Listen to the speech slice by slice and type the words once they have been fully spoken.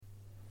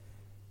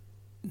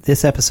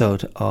This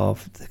episode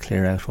of The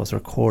Clear Out was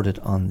recorded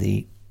on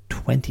the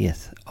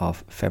 20th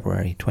of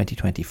February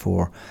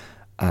 2024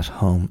 at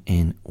home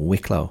in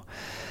Wicklow.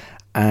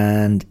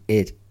 And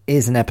it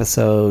is an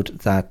episode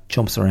that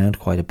jumps around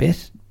quite a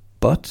bit,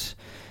 but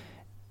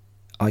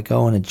I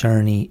go on a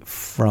journey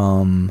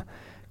from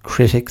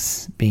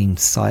critics being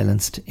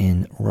silenced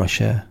in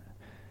Russia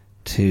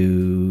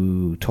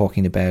to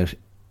talking about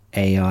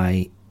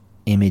AI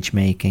image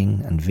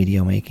making and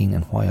video making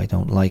and why I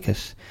don't like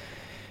it,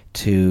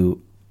 to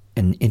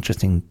an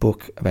interesting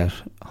book about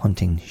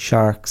hunting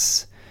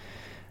sharks,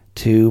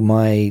 to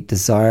my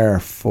desire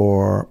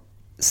for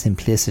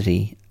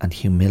simplicity and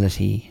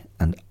humility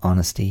and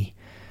honesty,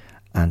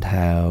 and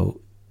how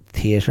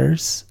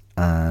theatres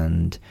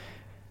and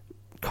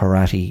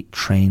karate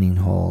training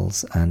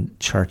halls and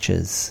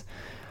churches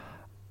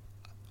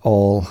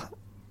all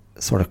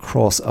sort of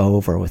cross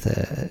over with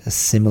a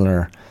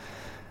similar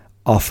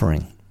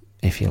offering,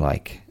 if you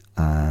like,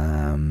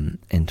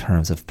 in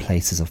terms of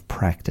places of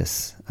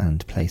practice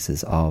and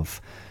places of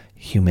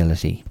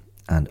humility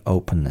and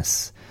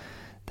openness.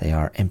 They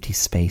are empty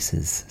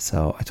spaces.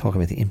 So I talk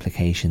about the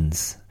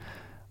implications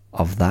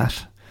of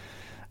that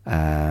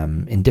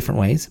in different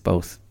ways,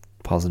 both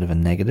positive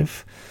and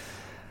negative.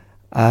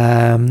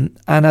 And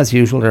as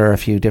usual, there are a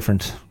few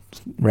different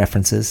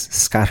references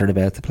scattered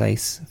about the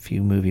place, a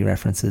few movie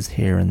references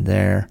here and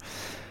there.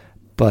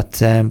 But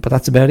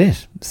that's about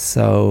it.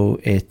 So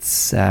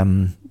it's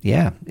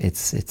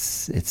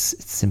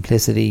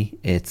simplicity,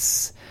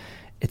 it's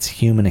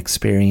human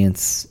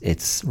experience,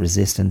 it's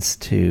resistance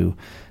to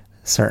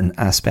certain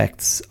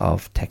aspects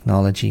of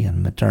technology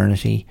and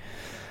modernity,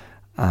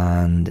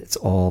 and it's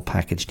all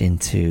packaged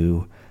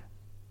into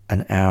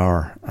an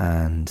hour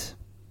and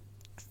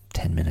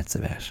 10 minutes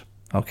about.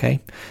 Okay,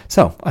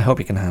 so I hope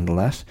you can handle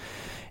that.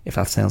 If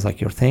that sounds like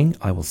your thing,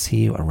 I will see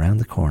you around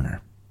the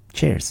corner.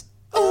 Cheers.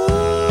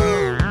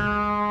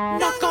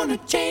 Gonna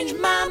change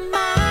my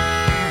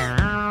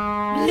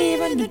mind,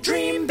 leaving the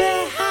dream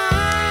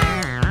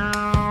behind,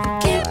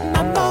 keep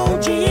my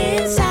moji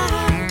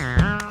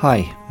inside.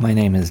 Hi, my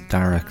name is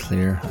Dara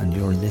Clear and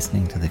you're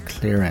listening to The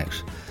Clear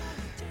Out.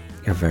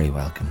 You're very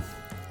welcome.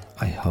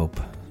 I hope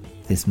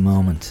this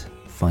moment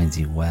finds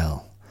you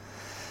well.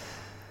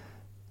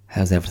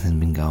 How's everything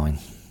been going?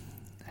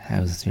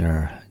 How's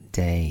your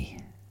day?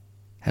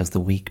 How's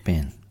the week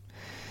been?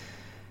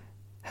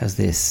 How's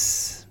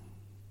this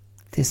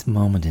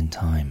moment in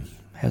time?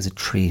 How's it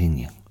treating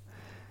you?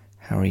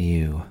 How are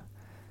you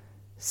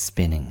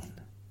spinning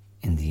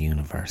in the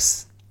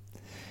universe?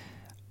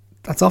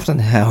 That's often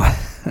how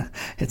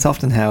it's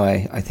often how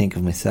I think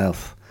of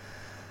myself.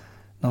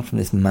 Not from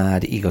this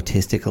mad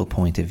egotistical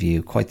point of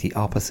view, quite the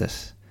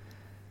opposite.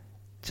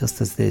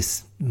 Just as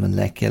this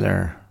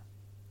molecular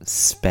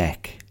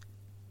speck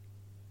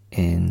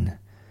in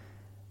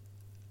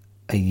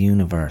a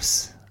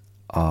universe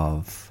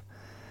of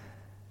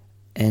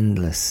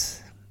endless,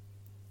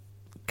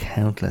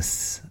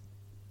 countless,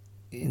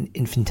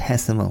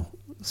 infinitesimal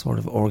sort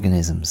of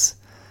organisms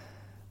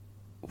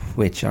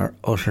which are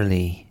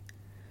utterly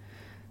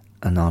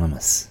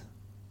anonymous,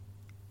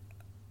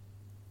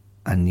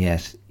 and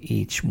yet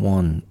each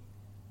one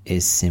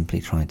is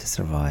simply trying to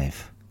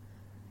survive.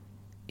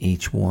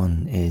 Each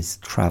one is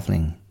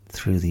travelling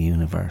through the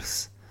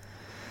universe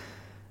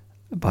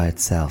by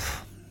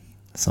itself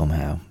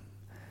somehow,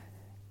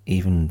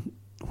 even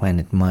when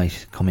it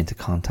might come into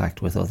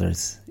contact with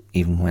others,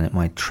 even when it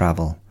might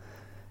travel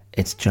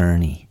its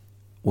journey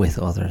with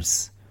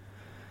others.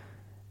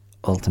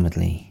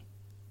 Ultimately,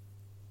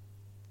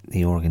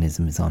 the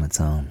organism is on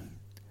its own.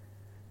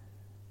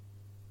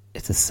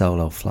 It's a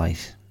solo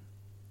flight.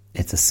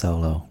 It's a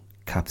solo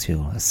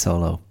capsule, a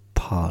solo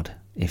pod,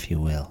 if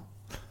you will.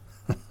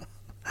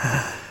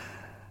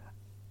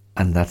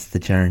 And that's the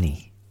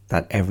journey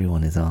that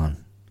everyone is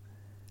on.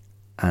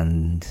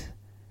 And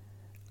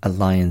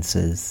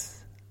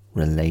alliances,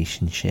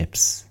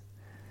 relationships,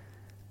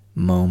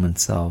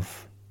 moments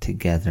of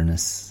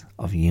togetherness,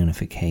 of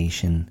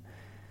unification,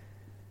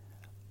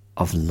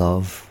 of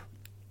love,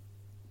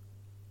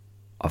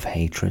 of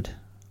hatred,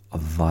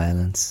 of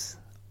violence,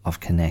 of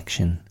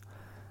connection,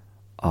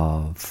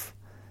 of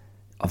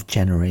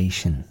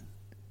generation,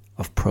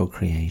 of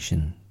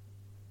procreation.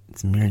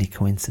 It's merely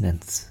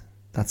coincidence.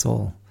 That's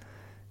all.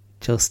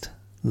 Just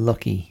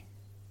lucky.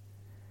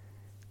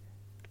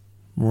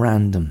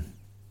 Random.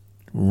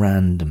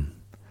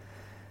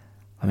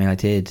 I mean, I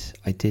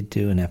did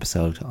do an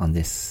episode on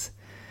this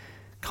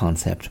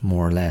concept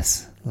more or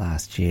less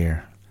last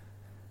year.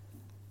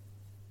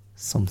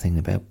 Something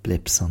about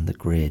blips on the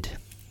grid.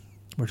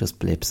 We're just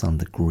blips on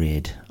the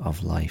grid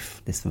of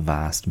life, this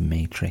vast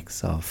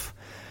matrix of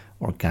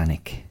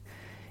organic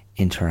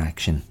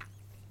interaction.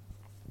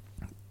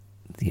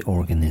 The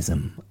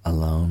organism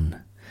alone.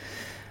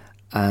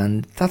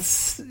 And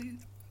that's,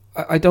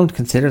 I don't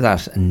consider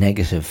that a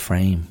negative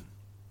frame.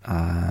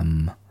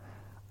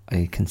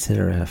 I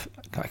consider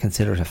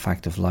it a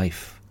fact of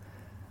life.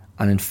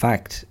 And in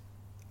fact,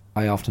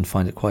 I often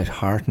find it quite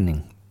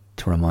heartening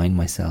to remind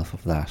myself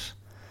of that.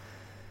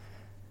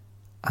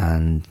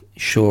 And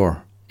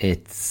sure,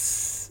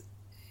 it's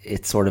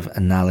sort of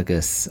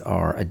analogous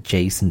or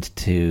adjacent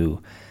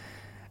to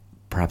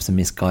perhaps a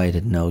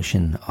misguided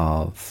notion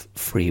of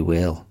free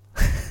will.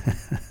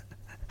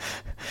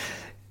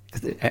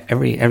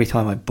 Every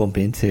time I bump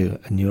into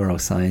a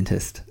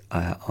neuroscientist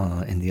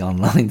in the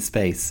online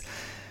space,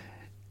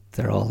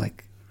 they're all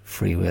like,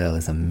 free will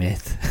is a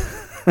myth.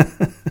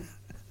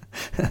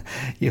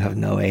 You have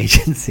no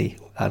agency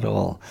at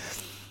all.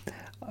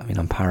 I mean,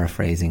 I'm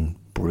paraphrasing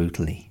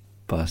brutally,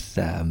 but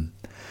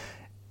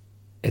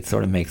it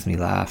sort of makes me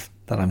laugh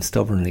that I'm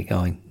stubbornly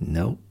going,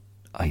 no,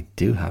 I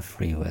do have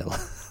free will.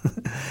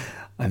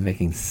 I'm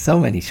making so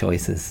many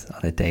choices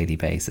on a daily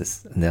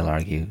basis, and they'll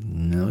argue,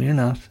 no, you're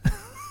not.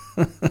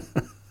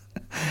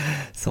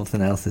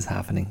 Something else is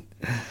happening,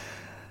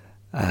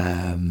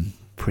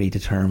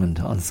 predetermined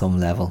on some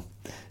level.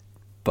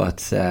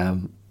 But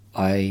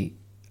I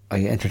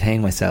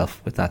entertain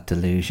myself with that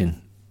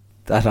delusion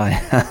that I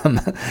am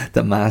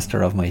the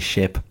master of my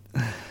ship.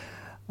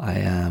 I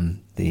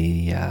am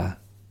the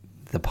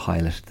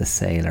pilot, the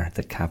sailor,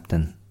 the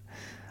captain.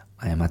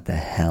 I am at the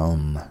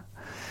helm.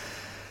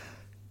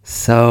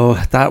 So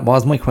that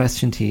was my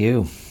question to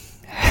you.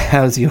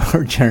 How's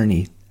your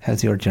journey?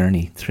 How's your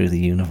journey through the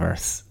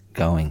universe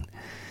going?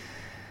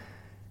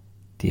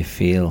 Do you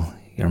feel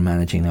you're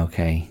managing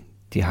okay?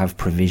 Do you have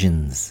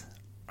provisions?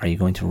 Are you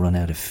going to run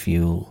out of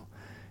fuel?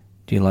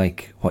 Do you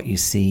like what you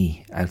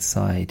see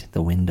outside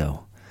the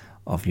window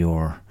of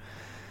your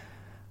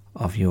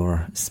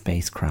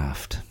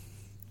spacecraft?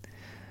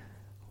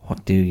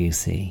 What do you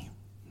see?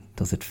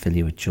 Does it fill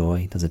you with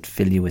joy? Does it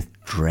fill you with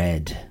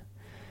dread?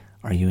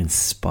 Are you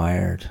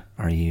inspired?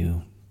 Are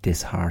you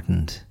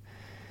disheartened?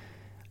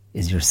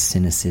 Is your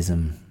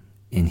cynicism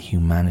in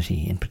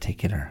humanity in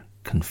particular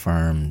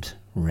confirmed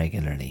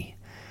regularly?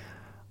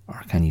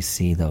 Or can you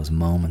see those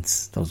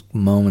moments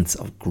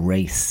of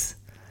grace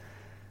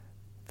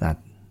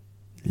that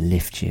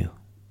lift you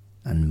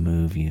and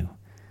move you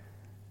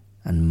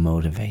and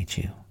motivate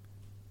you?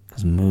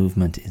 Because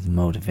movement is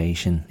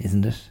motivation,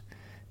 isn't it?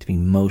 To be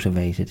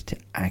motivated to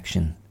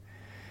action,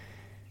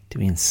 to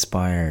be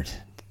inspired,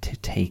 to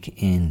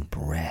take in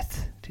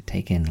breath, to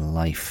take in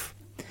life.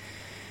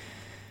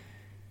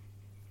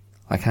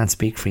 I can't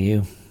speak for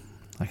you.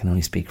 I can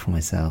only speak for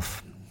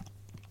myself.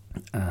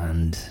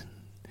 And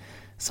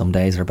some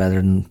days are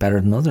better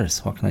than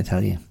others. What can I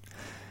tell you?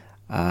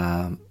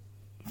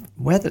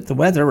 The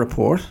weather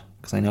report,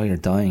 because I know you're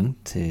dying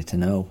to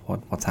know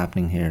what's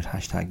happening here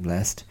at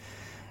 #blessed.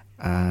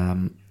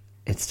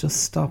 It's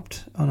just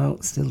stopped. Oh no,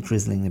 it's still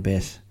drizzling a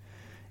bit.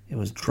 It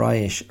was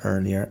dryish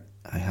earlier.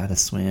 I had a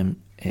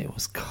swim. It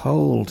was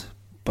cold,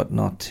 but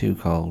not too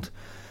cold.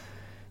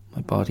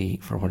 My body,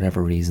 for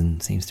whatever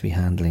reason, seems to be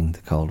handling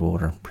the cold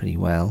water pretty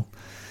well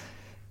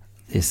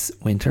this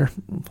winter.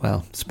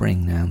 Well,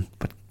 spring now.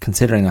 But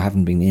considering I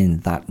haven't been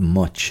in that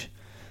much,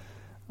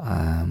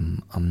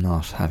 I'm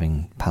not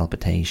having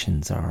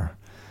palpitations or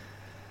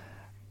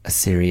a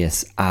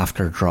serious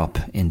after drop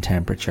in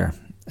temperature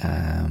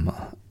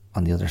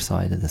on the other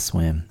side of the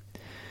swim.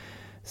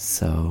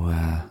 So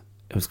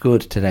it was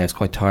good today. I was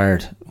quite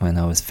tired when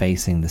I was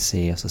facing the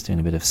sea. I was just doing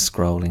a bit of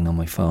scrolling on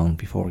my phone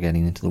before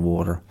getting into the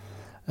water.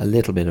 A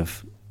little bit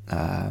of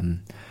a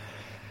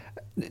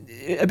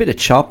bit of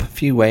chop, a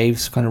few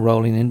waves kind of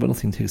rolling in, but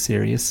nothing too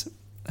serious.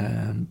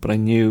 But I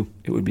knew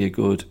it would be a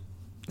good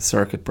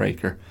circuit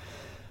breaker,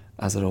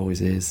 as it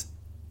always is.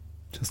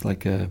 Just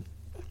like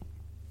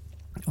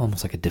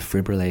almost like a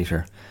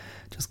defibrillator,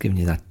 just giving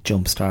you that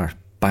jump start,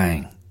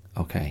 bang,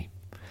 okay.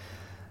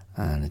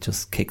 And it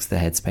just kicks the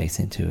headspace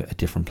into a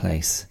different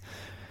place.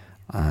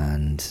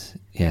 And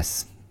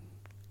yes,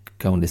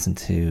 go and listen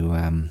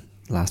to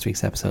last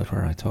week's episode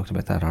where I talked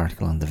about that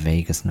article on the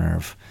vagus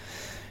nerve,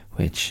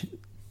 which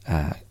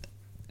a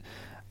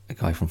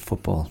guy from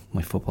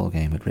my football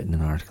game, had written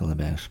an article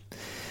about.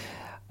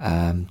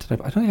 I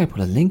don't think I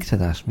put a link to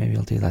that. Maybe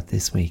I'll do that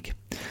this week.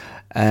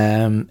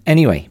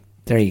 Anyway,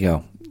 there you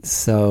go.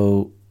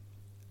 So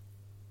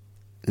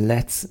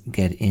let's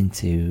get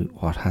into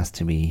what has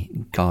to be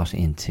got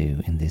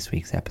into in this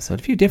week's episode.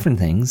 A few different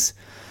things.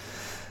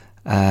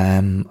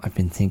 I've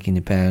been thinking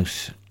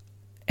about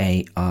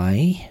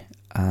AI,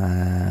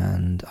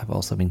 and I've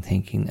also been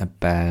thinking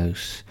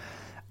about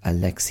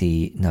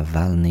Alexei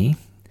Navalny,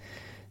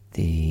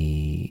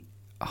 the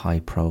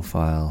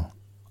high-profile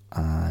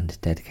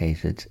and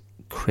dedicated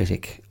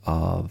critic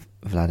of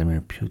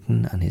Vladimir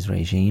Putin and his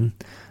regime,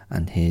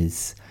 and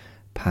his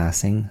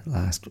passing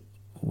last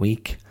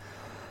week.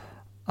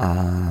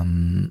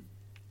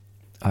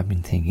 I've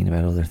been thinking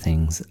about other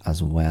things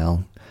as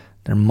well.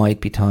 There might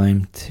be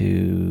time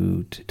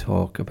to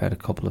talk about a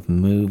couple of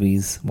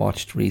movies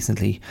watched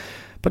recently,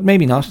 but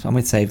maybe not. I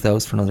might save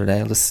those for another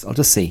day. I'll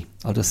just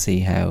see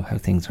how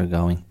things are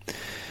going.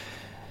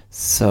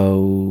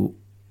 So,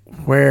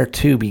 where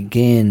to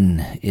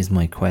begin is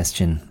my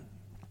question.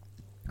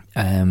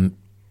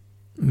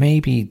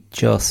 Maybe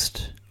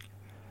just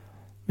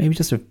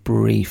a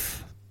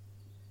brief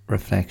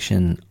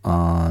reflection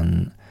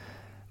on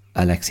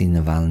Alexei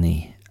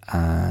Navalny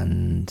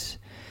and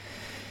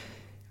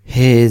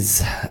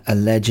his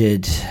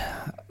alleged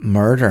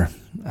murder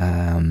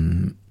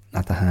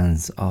at the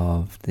hands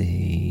of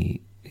the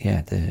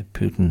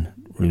Putin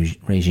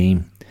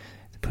regime,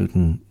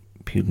 the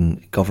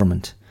Putin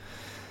government.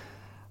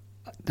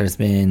 There's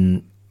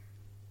been,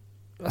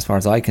 as far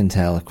as I can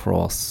tell,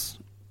 across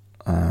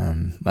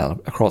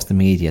the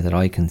media that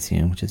I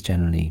consume, which is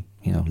generally,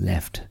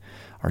 left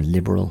or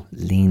liberal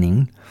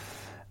leaning,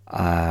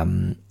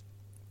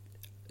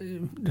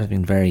 there's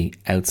been very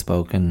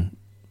outspoken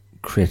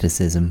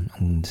criticism,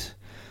 and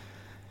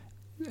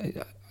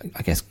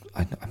I guess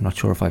I'm not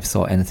sure if I've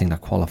saw anything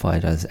that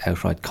qualified as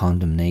outright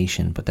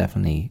condemnation, but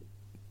definitely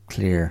a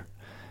clear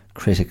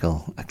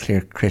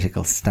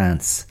critical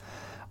stance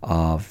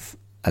of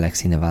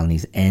Alexei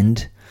Navalny's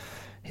end.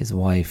 His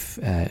wife,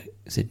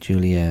 is it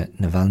Julia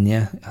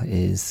Navalny,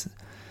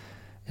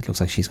 it looks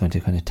like she's going to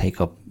kind of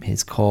take up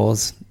his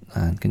cause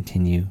and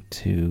continue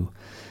to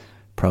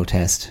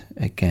protest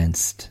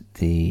against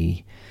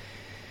the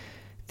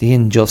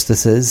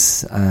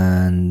injustices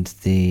and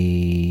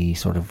the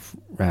sort of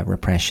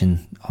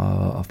repression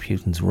of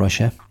Putin's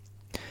Russia.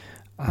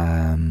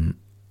 But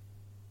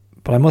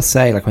I must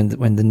say, like,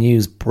 when the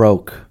news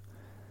broke,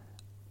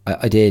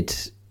 I did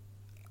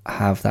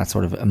have that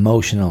sort of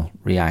emotional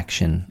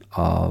reaction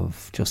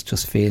of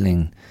just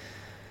feeling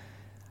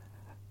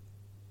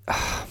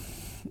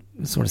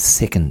sort of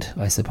sickened,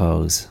 I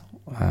suppose,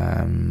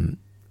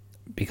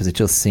 because it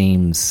just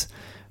seems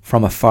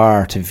from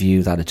afar to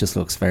view that it just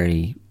looks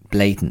very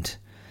blatant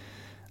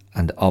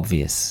and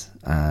obvious,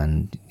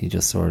 and you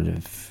just sort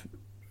of,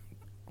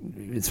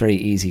 it's very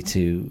easy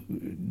to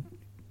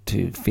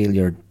feel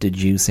you're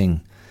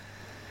deducing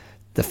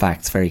the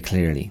facts very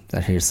clearly,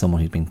 that here's someone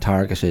who's been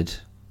targeted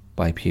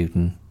by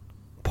Putin,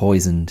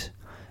 poisoned,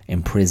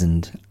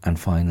 imprisoned, and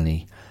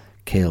finally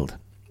killed,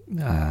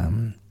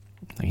 dying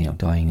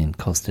in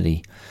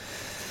custody,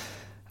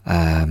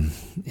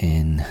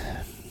 in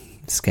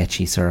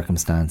sketchy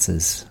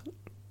circumstances,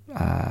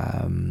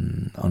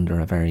 under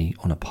a very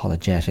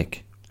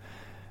unapologetic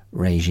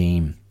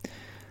regime.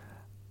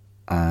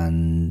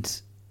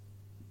 And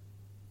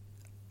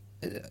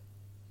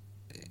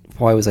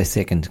why was I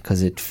sickened?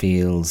 Because it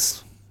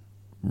feels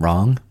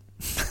wrong.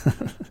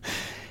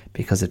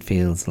 Because it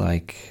feels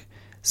like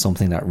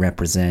something that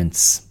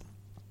represents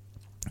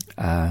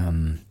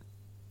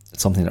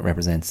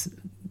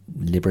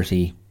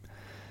liberty.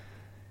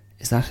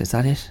 Is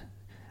that it?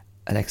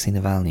 Alexei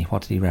Navalny,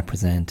 what did he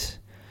represent?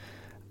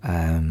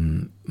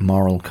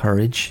 Moral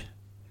courage,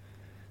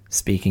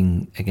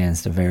 speaking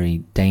against a very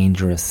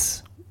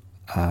dangerous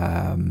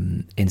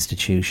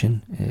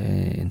institution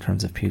in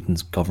terms of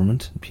Putin's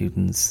government,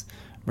 Putin's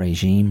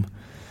regime,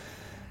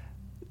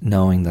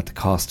 knowing that the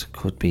cost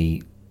could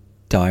be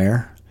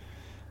dire,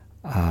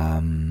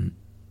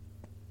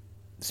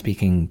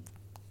 speaking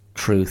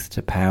truth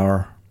to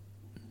power.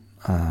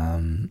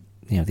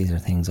 These are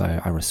things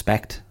I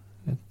respect.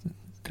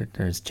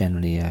 There's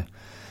generally a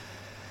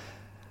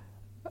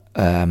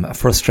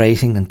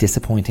frustrating and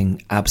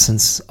disappointing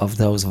absence of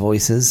those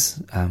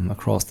voices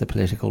across the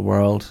political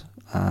world.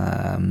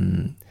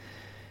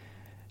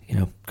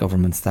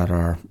 Governments that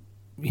are,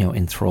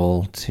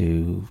 enthralled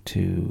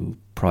to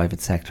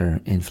private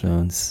sector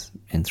influence,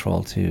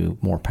 enthralled to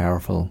more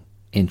powerful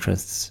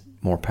interests,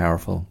 more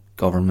powerful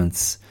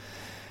governments,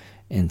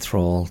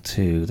 enthralled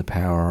to the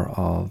power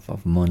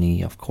of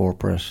money, of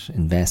corporate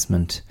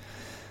investment.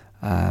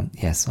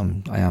 Yes,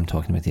 I am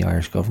talking about the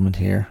Irish government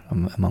here,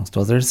 amongst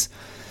others.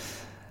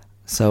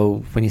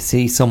 So when you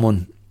see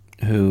someone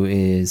who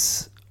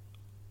is,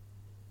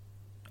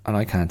 and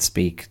I can't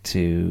speak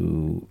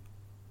to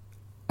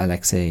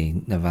Alexei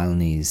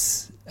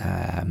Navalny's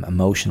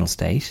emotional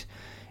state,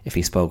 if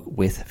he spoke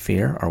with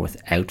fear or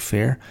without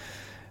fear,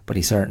 but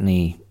he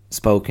certainly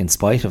spoke in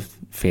spite of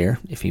fear,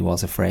 if he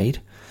was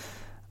afraid.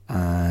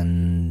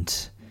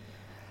 And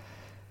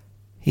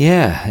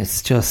yeah,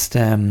 it's just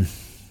it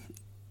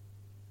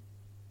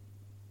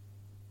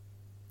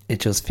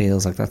just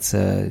feels like that's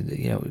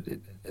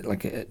an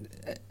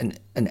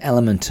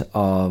element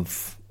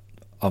of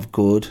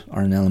good,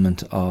 or an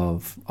element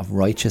of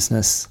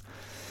righteousness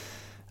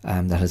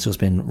that has just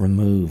been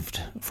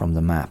removed from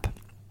the map,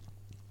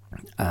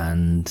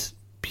 and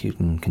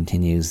Putin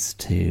continues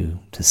to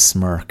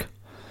smirk.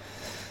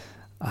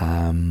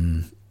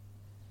 And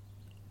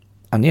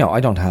I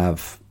don't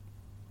have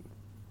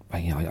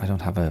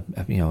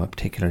a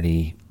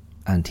particularly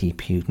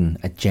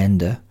anti-Putin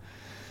agenda,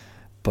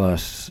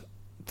 but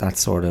that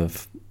sort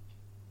of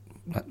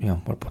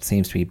what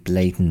seems to be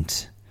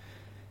blatant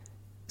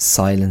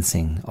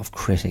silencing of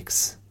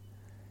critics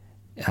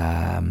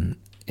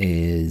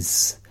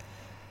is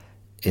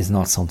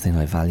not something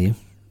I value,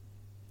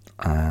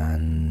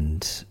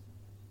 and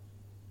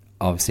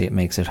obviously it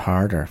makes it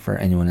harder for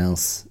anyone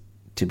else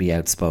to be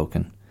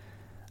outspoken.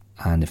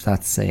 And if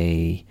that's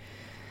a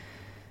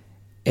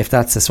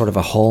sort of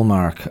a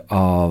hallmark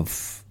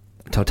of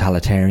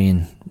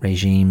totalitarian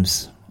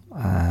regimes,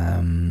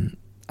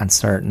 and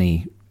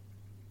certainly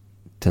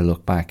to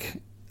look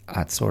back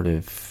at sort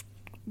of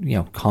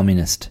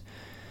communist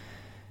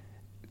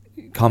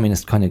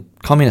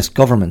communist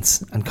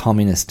governments and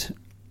communist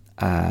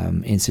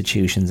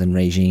institutions and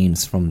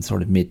regimes from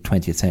sort of mid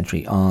 20th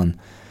century on,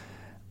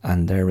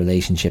 and their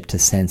relationship to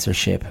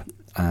censorship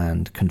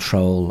and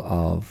control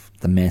of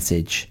the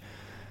message,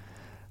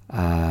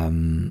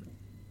 and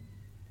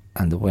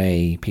the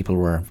way people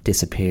were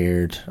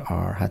disappeared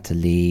or had to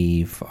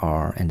leave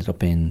or ended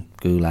up in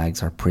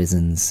gulags or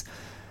prisons.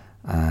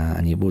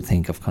 And you would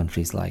think of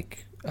countries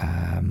like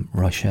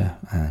Russia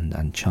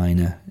and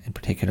China in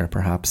particular,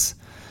 perhaps.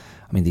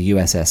 I mean, the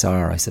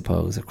USSR, I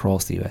suppose,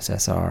 across the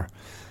USSR,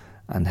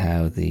 and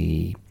how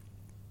the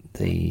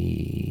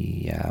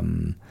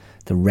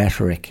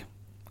rhetoric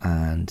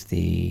and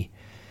the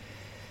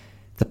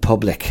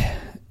public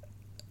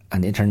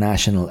and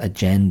international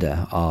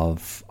agenda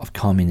of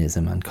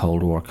communism and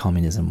Cold War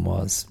communism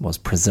was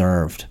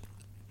preserved,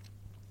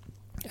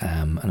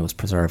 and it was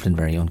preserved in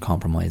very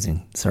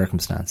uncompromising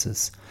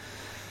circumstances,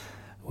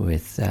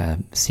 with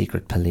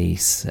secret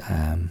police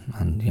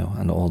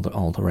and all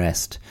the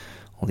rest,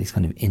 all these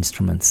kind of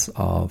instruments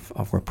of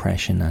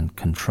repression and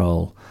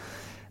control.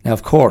 Now,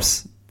 of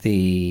course,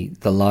 the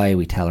lie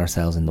we tell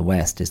ourselves in the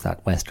West is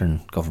that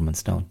Western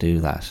governments don't do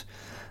that,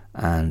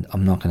 and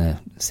I'm not going to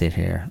sit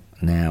here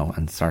now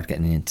and start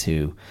getting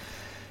into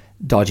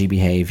dodgy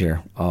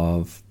behaviour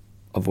of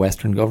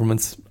Western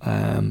governments.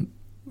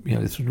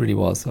 This really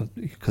was,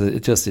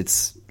 because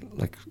it's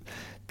like,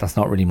 that's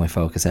not really my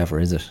focus ever,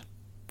 is it?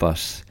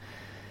 But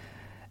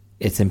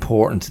it's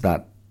important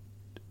that,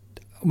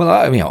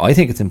 I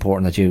think it's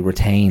important that you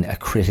retain a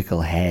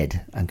critical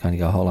head and kind of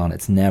go, hold on,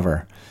 it's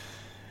never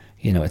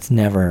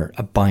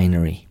a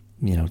binary.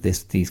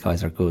 These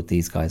guys are good,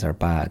 these guys are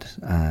bad,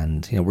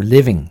 and we're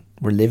living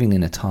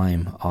in a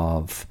time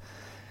of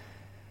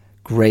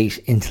great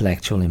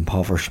intellectual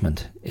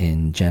impoverishment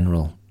in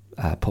general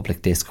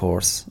public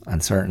discourse,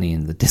 and certainly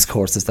in the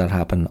discourses that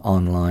happen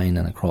online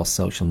and across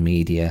social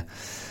media.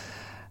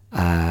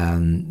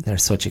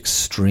 There's such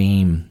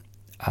extreme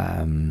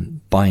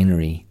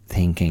binary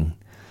thinking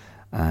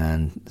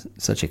and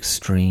such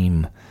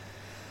extreme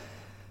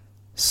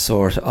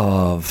sort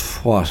of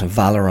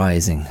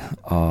valorizing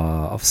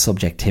of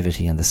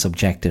subjectivity and the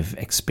subjective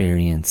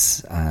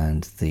experience,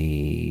 and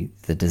the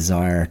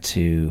desire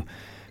to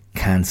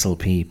cancel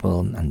people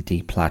and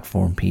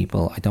deplatform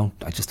people. I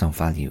just don't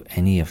value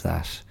any of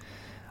that.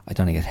 I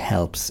don't think it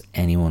helps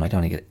anyone. I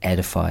don't think it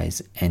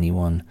edifies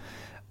anyone.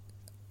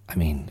 I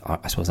mean,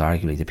 I suppose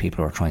arguably the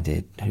people who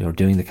are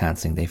doing the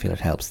cancelling, they feel it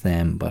helps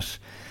them, but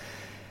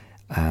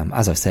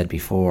as I've said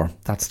before,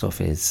 that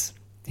stuff is,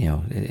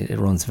 it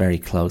runs very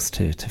close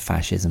to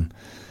fascism.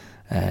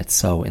 It's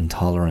so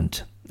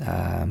intolerant.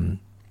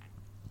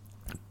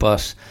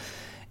 But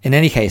in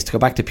any case, to go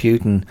back to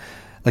Putin,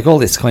 like all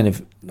this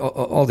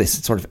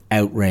sort of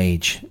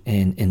outrage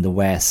in the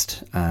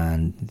West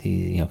and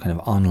the kind of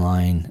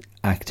online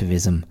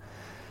activism,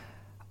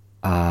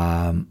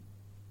 I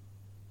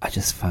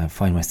just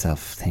find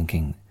myself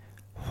thinking,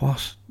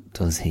 what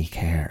does he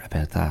care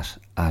about that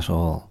at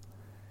all?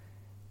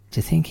 Do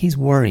you think he's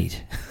worried?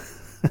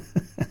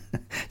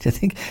 Do you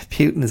think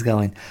Putin is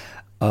going,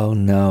 oh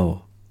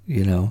no,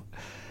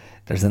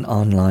 there's an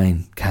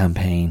online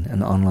campaign,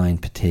 an online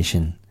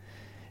petition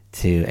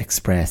to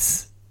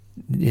express,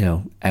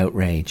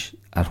 outrage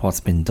at what's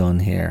been done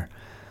here.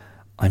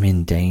 I'm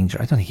in danger.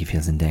 I don't think he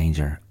feels in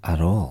danger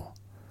at all.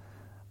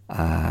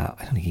 I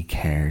don't think he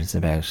cares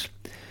about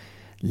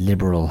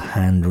liberal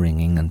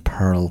hand-wringing and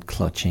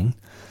pearl-clutching.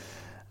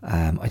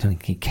 I don't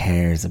think he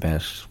cares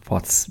about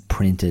what's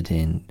printed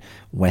in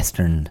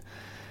Western,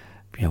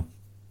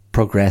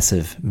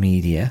 progressive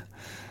media.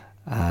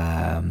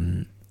 I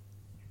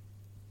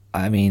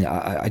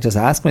just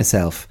ask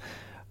myself,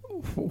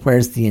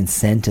 where's the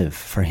incentive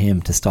for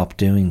him to stop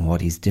doing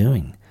what he's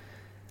doing?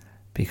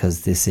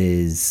 Because this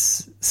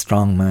is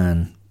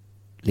strongman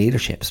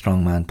leadership,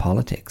 strongman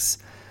politics.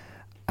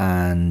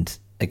 And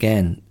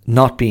again,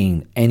 not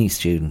being any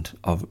student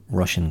of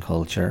Russian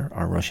culture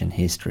or Russian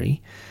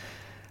history,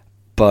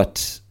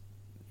 but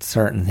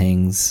certain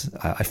things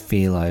I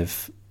feel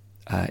I've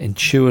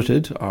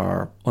intuited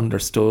or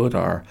understood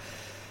or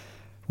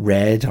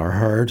read or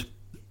heard.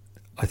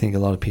 I think a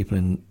lot of people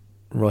in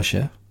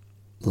Russia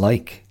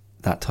like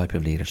that type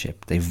of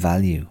leadership. They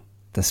value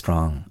the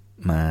strong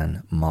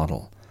man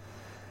model.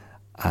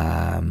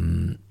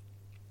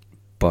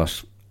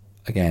 But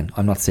again,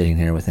 I'm not sitting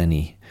here with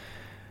any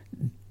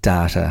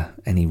data,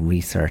 any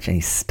research,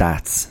 any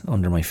stats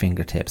under my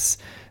fingertips,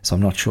 so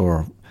I'm not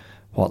sure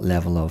what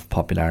level of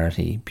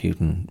popularity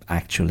Putin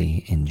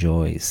actually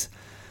enjoys.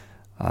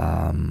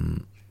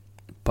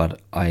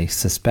 But I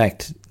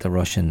suspect the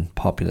Russian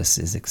populace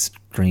is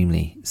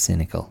extremely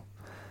cynical,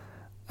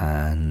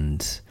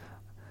 and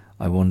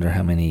I wonder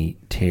how many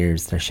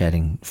tears they're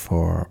shedding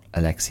for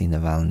Alexei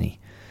Navalny,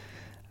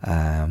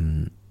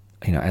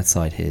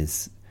 outside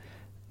his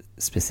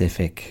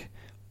specific,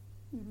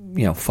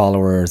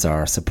 followers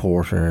or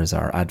supporters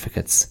or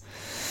advocates.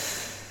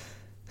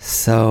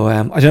 So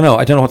I don't know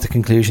what the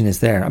conclusion is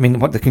there. I mean,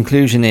 what the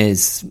conclusion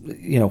is,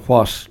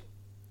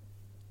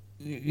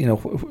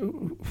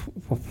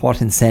 what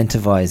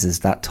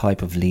incentivizes that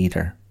type of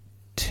leader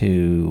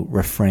to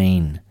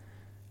refrain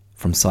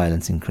from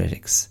silencing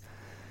critics?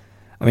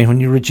 I mean,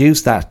 when you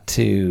reduce that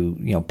to,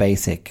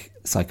 basic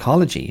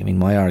psychology, I mean,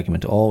 my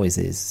argument always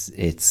is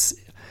it's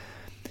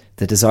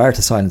the desire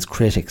to silence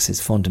critics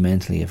is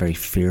fundamentally a very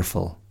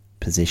fearful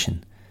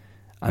position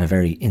and a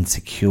very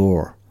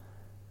insecure,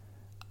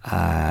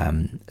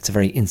 it's a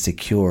very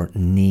insecure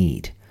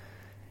need.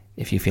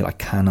 If you feel I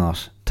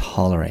cannot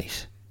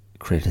tolerate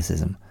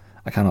criticism,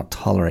 I cannot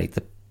tolerate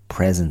the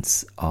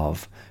presence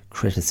of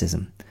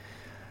criticism.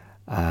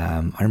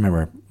 I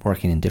remember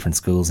working in different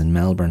schools in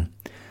Melbourne,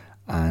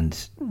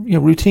 and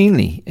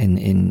routinely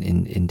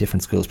in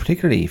different schools,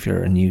 particularly if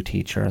you're a new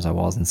teacher, as I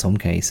was in some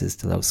cases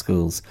to those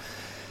schools,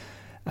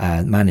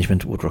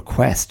 management would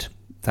request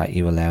that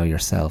you allow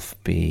yourself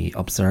be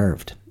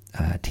observed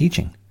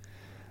teaching,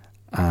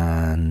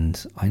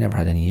 and I never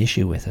had any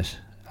issue with it.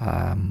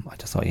 I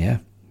just thought, yeah,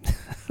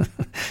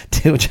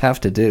 do what you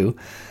have to do,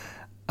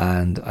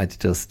 and I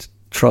just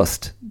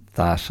trust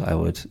that I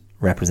would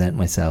represent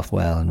myself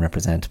well and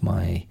represent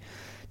my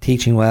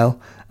teaching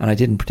well, and I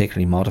didn't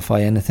particularly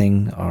modify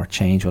anything or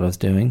change what I was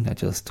doing. I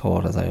just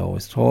taught as I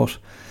always taught.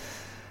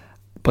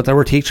 But there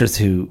were teachers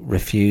who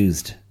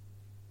refused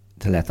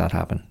to let that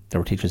happen.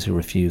 There were teachers who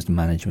refused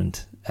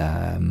management,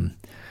 or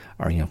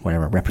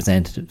whatever,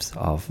 representatives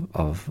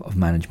of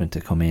management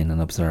to come in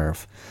and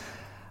observe.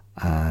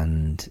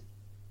 And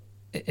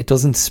it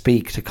doesn't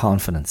speak to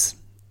confidence.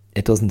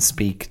 It doesn't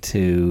speak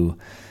to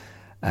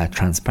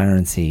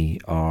transparency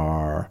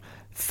or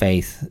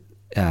faith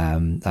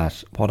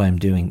that what I'm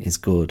doing is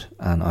good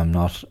and I'm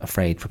not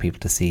afraid for people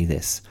to see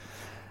this.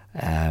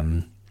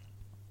 And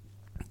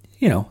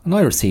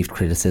I received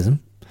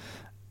criticism,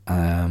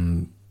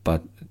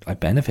 but I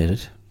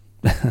benefited.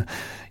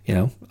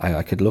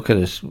 I could look at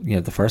it,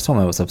 the first time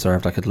I was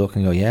observed, I could look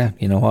and go, yeah,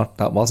 you know what,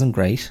 that wasn't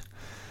great.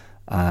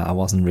 I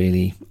wasn't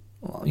really,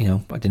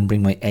 I didn't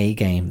bring my A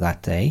game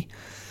that day.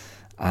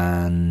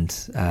 And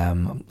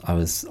I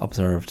was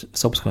observed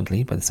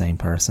subsequently by the same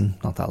person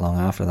not that long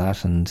after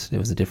that, and it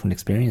was a different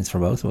experience for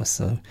both of us.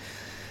 So,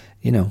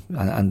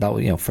 and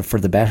that, for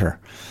the better.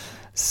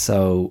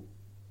 So,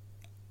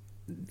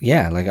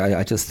 yeah, like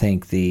I just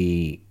think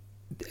the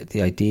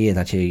idea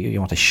that you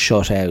want to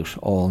shut out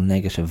all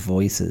negative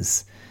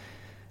voices.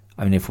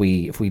 I mean, if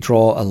we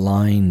draw a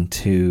line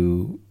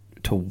to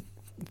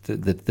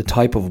the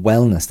type of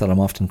wellness that I'm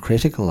often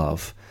critical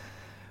of,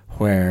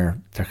 where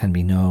there can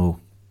be no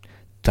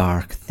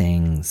dark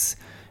things,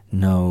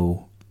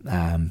 no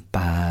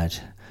bad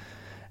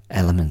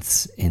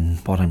elements in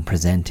what I'm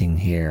presenting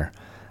here,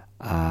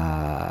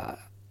 and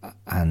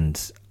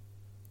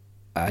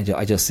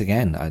I just,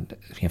 again,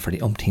 for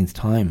the umpteenth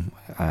time,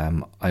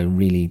 I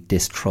really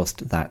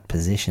distrust that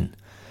position.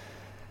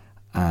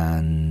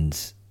 And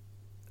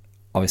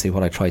obviously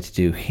what I try to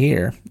do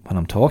here when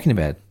I'm talking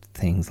about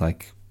things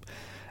like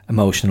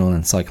emotional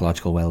and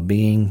psychological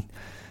well-being,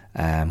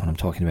 when I'm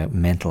talking about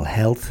mental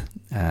health,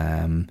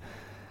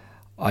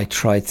 I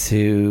try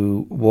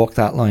to walk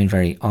that line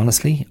very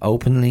honestly,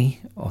 openly,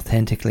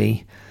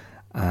 authentically,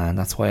 and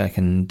that's why I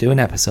can do an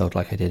episode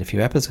like I did a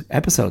few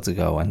episodes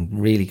ago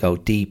and really go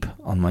deep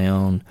on my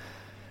own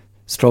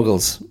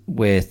struggles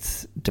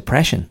with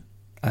depression,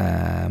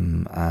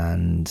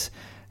 and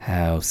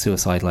how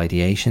suicidal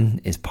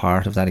ideation is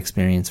part of that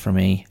experience for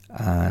me.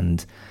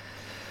 And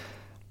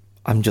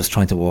I'm just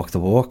trying to walk the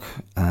walk,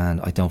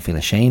 and I don't feel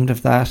ashamed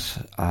of that.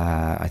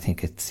 I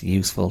think it's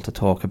useful to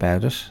talk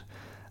about it.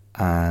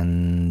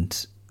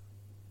 And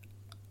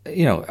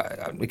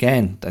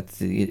again,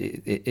 that's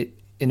it.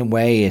 In a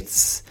way,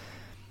 it's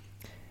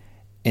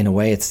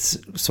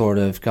sort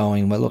of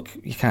going, well, look,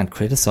 you can't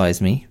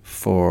criticize me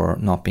for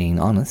not being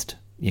honest.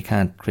 You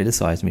can't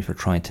criticize me for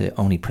trying to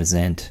only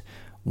present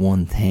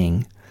one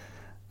thing,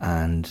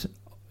 and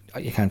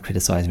you can't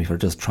criticize me for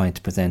just trying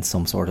to present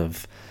some sort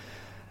of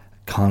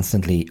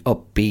constantly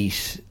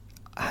upbeat,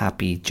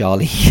 happy,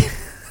 jolly,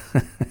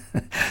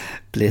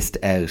 blissed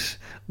out,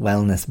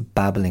 wellness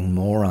babbling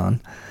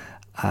moron.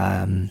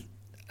 I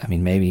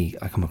mean, maybe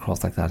I come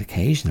across like that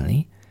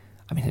occasionally.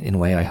 I mean, in a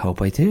way, I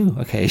hope I do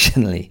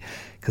occasionally,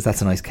 because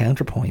that's a nice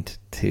counterpoint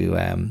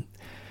to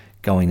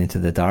going into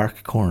the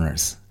dark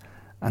corners,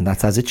 and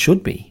that's as it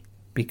should be,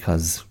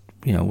 because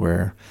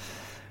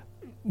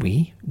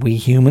we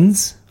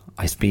humans.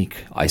 I speak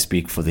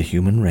for the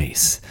human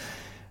race.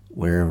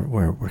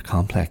 We're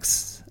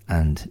complex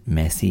and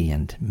messy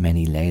and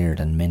many layered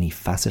and many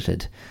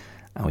faceted,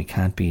 and we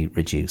can't be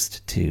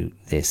reduced to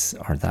this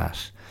or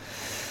that.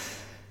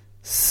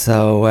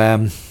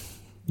 So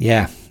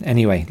yeah.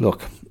 Anyway,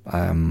 look.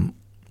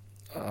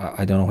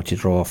 I don't know what you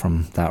draw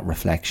from that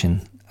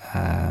reflection.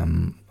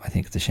 I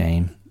think it's a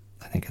shame.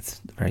 I think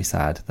it's very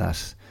sad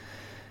that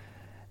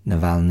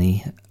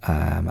Navalny,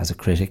 as a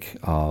critic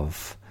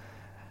of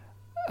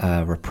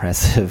a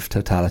repressive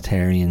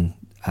totalitarian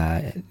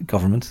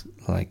government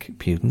like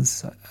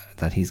Putin's,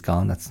 that he's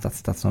gone.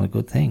 That's not a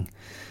good thing.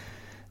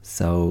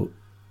 So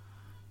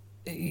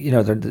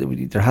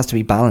there has to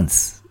be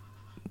balance.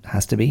 It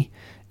has to be.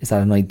 Is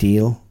that an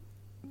ideal?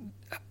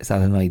 Is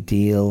that an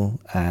ideal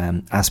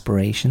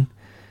aspiration?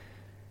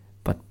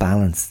 But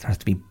balance, there has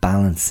to be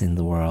balance in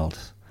the world.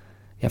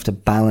 You have to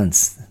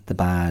balance the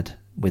bad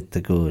with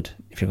the good.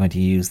 If you're going to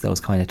use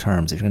those kind of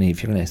terms, if you're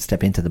going to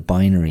step into the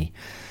binary,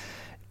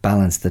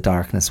 balance the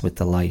darkness with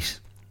the light.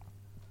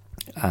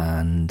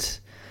 And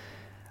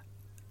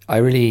I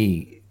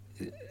really,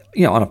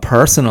 on a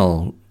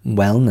personal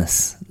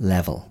wellness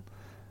level,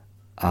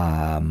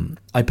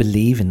 I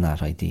believe in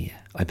that idea.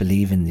 I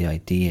believe in the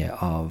idea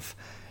of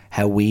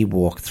how we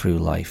walk through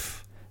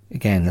life.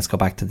 Again, let's go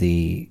back to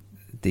the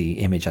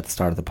image at the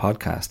start of the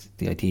podcast,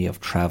 the idea of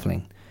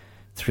traveling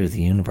through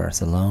the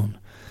universe alone.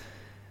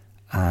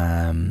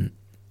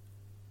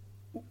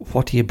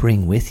 What do you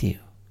bring with you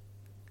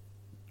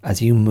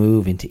as you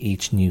move into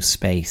each new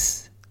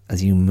space,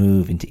 as you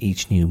move into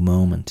each new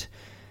moment?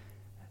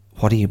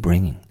 What are you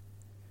bringing?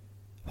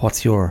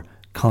 What's your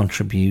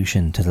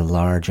contribution to the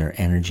larger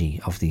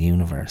energy of the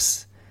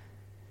universe?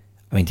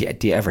 I mean,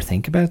 do you ever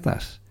think about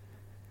that?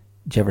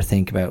 Do you ever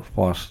think about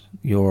what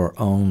your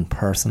own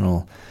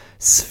personal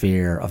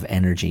sphere of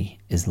energy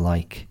is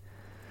like?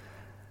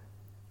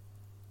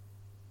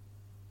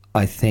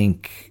 I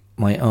think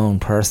my own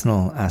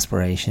personal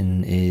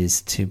aspiration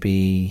is to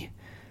be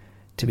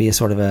a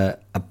sort of a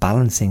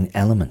balancing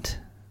element.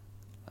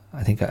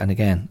 I think, and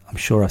again, I'm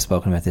sure I've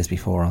spoken about this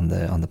before on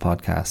the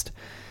podcast,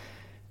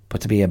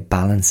 but to be a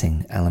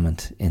balancing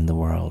element in the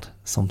world,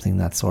 something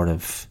that sort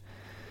of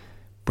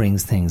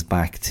brings things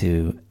back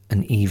to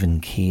an even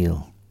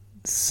keel.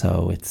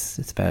 So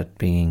it's about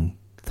being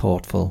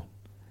thoughtful,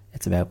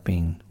 it's about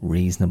being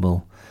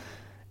reasonable,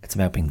 it's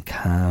about being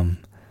calm,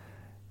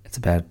 it's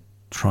about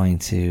trying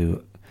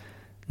to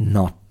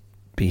not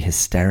be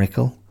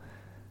hysterical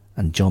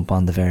and jump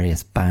on the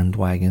various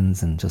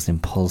bandwagons and just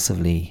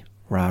impulsively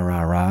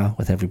rah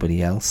with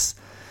everybody else.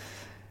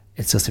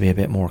 It's just to be a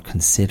bit more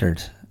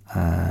considered,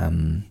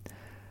 and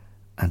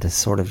to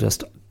sort of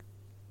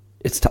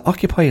it's to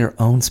occupy your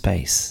own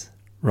space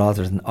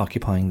rather than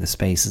occupying the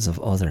spaces of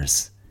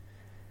others.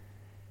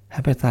 How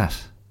about that?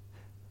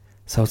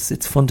 So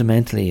it's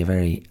fundamentally a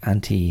very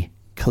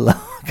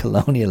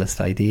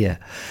anti-colonialist idea.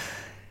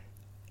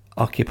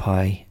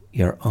 Occupy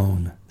your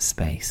own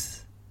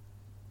space.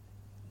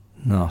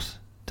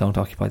 Don't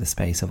occupy the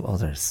space of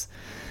others.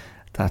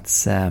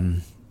 That's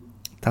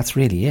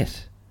really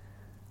it.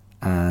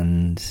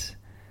 And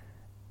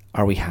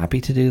are we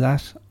happy to do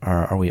that?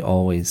 Or are we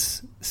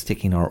always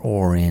sticking our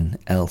oar in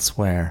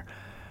elsewhere?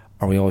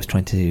 Are we always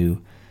trying to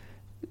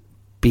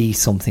be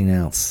something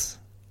else?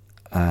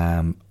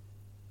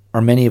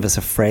 Are many of us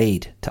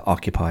afraid to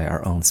occupy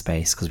our own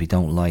space because we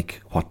don't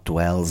like what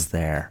dwells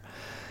there?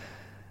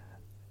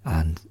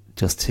 And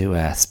just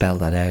to spell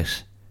that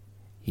out,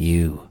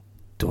 you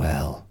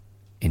dwell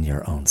in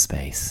your own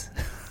space.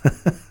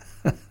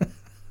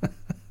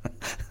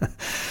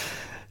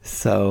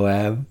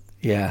 So,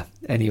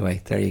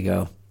 anyway, there you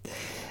go.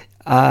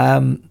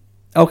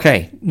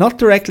 Okay, not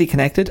directly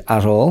connected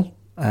at all,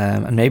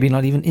 and maybe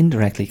not even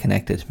indirectly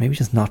connected, maybe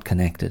just not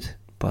connected,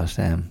 but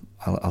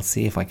I'll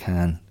see if I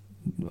can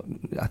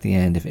at the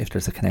end, if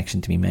there's a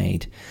connection to be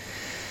made.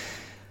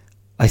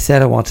 I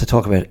said I want to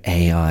talk about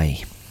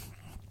AI.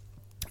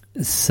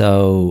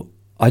 So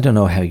I don't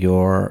know how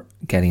you're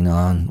getting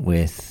on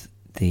with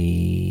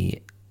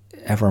the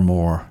ever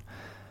more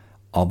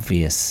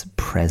obvious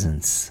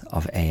presence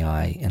of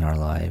AI in our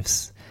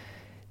lives.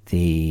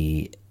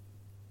 If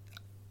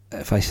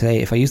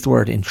I use the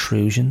word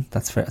intrusion,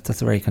 that's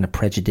a very kind of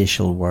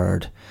prejudicial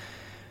word.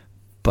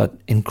 But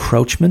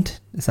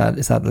encroachment, is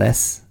that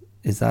less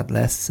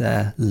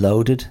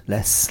loaded,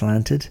 less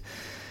slanted?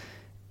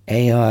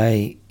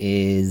 AI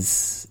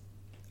is,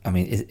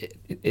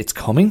 it's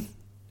coming.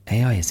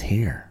 AI is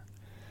here,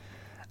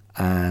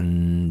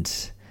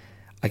 and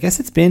I guess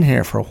it's been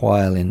here for a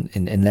while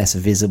in less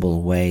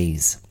visible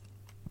ways,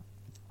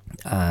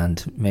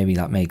 and maybe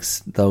that makes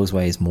those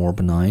ways more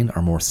benign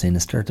or more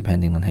sinister,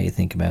 depending on how you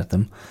think about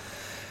them.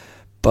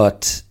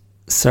 But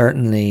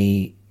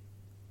certainly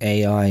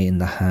AI in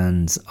the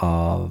hands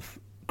of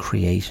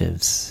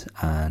creatives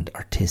and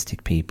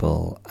artistic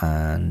people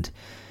and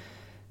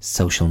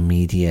social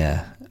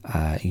media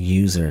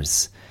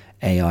users,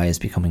 AI is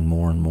becoming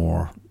more and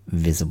more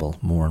visible,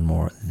 more and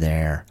more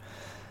there.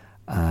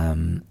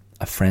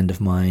 A friend of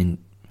mine,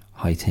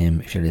 hi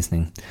Tim, if you're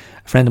listening,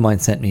 a friend of mine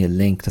sent me a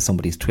link to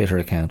somebody's Twitter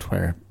account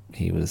where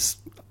he was,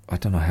 I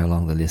don't know how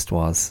long the list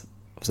was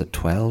it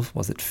 12?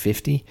 Was it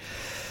 50?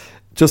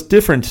 Just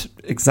different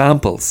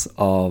examples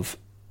of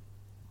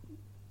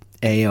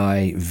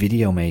AI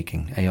video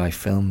making, AI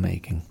film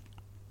making,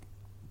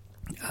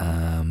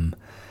 and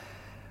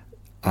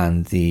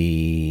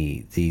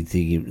the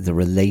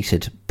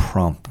related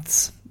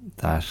prompts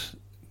that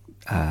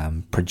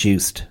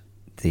produced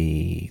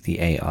the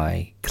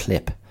AI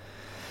clip.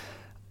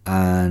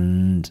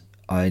 And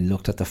I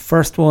looked at the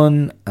first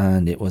one,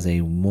 and it was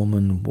a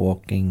woman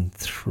walking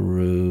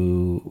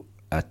through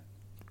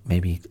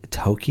maybe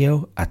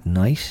Tokyo at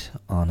night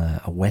on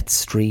a wet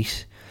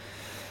street,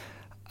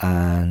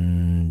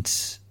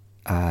 and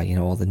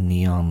all the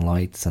neon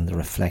lights and the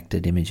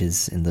reflected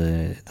images in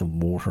the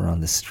water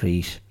on the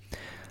street.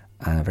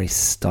 A very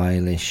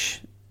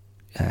stylish,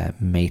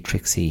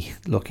 matrixy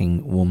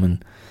looking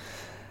woman.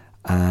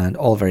 And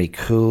all very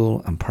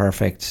cool and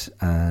perfect.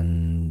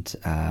 And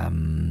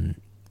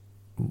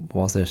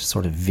was it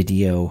sort of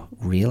video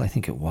reel? I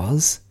think it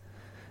was.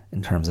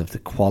 In terms of the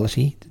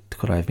quality,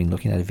 could I have been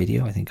looking at a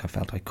video? I think I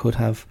felt I could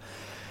have.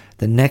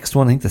 The next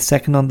one, I think the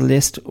second on the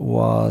list,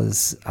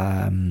 was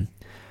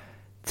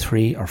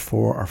 3 or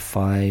 4 or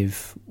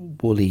 5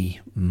 woolly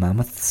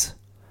mammoths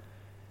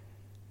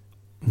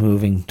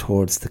moving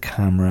towards the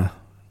camera,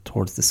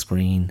 towards the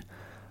screen,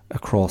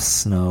 across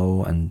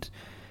snow, and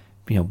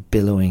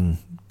billowing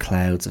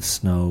clouds of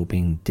snow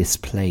being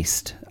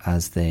displaced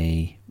as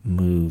they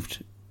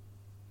moved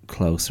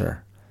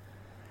closer.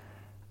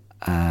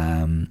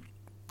 And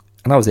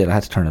that was it. I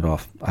had to turn it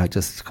off.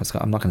 Because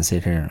I'm not going to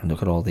sit here and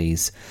look at all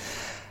these.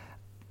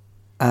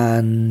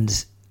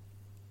 And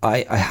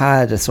I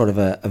had a sort of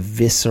a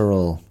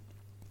visceral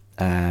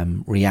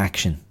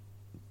reaction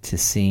to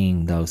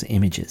seeing those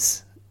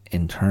images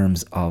in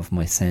terms of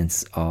my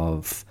sense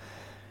of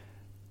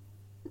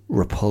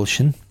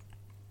repulsion.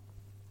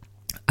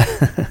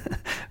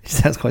 Which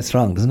sounds quite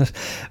strong, doesn't it?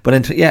 But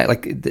in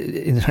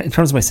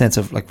terms of my sense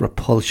of like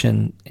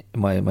repulsion,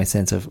 my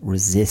sense of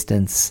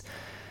resistance,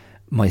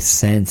 my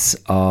sense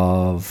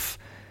of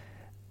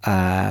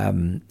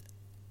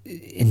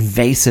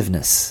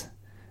invasiveness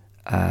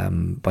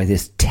by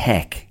this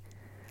tech,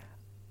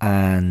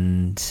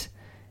 and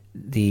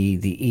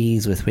the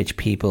ease with which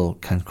people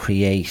can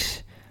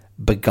create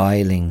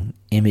beguiling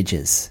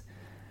images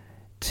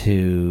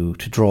to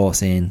draw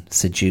us in,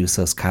 seduce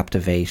us,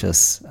 captivate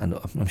us, and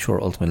I'm sure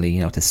ultimately,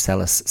 to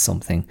sell us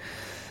something.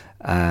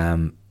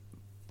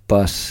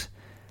 But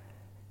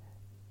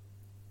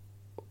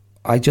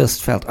I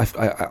just felt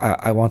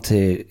I want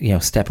to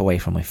step away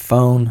from my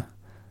phone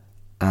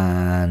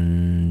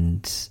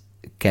and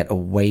get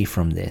away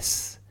from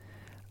this.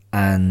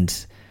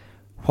 And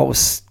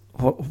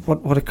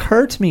what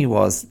occurred to me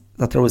was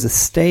that there was a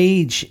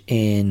stage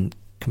in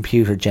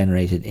computer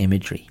generated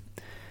imagery.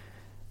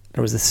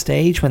 There was a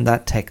stage when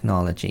that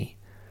technology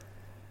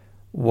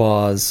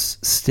was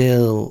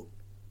still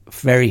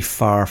very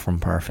far from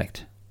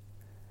perfect.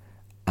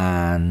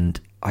 And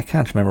I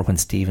can't remember when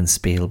Steven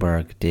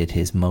Spielberg did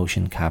his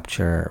motion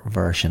capture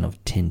version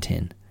of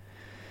Tintin,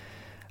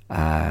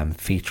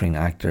 featuring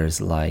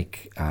actors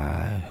like,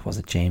 was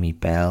it Jamie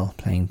Bell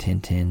playing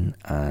Tintin,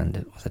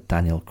 and was it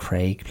Daniel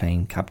Craig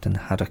playing Captain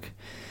Haddock?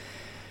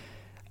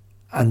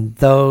 And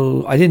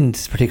though I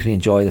didn't particularly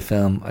enjoy the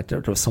film,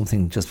 there was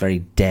something just very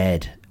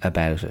dead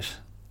about it.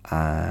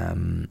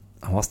 And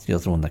what's the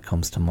other one that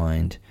comes to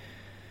mind?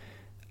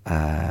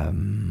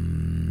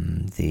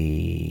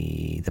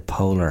 The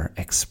Polar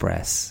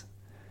Express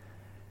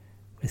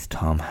with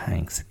Tom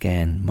Hanks,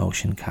 again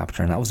motion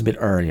capture, and that was a bit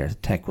earlier. The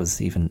tech was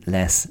even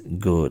less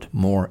good,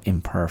 more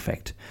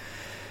imperfect.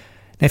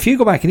 Now if you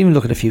go back and even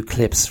look at a few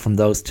clips from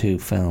those two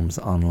films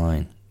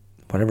online,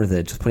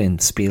 just put in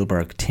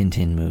Spielberg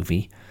Tintin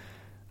movie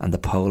and the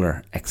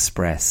Polar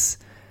Express,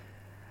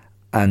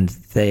 and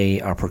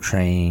they are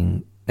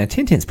portraying, now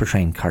Tintin's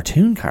portraying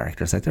cartoon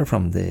characters, like they're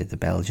from the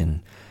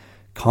Belgian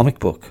comic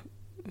book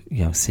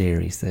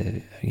series,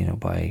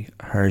 by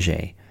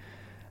Hergé,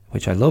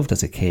 which I loved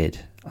as a kid.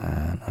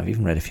 I've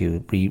even read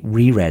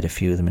reread a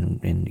few of them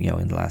in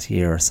the last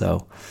year or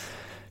so,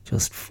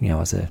 just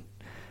as a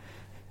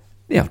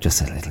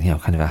just a little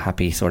kind of a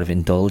happy sort of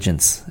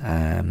indulgence.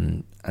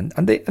 And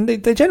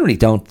they generally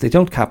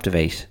don't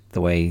captivate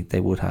the way they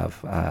would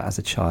have as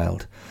a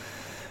child.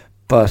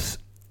 But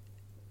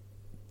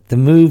the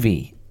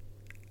movie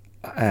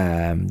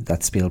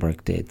that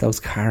Spielberg did, those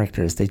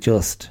characters, they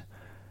just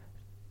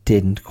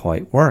didn't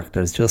quite work.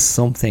 There's just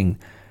something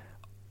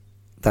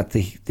that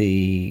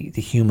the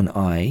human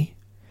eye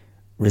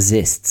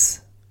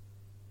resists,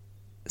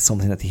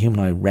 something that the human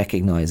eye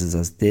recognizes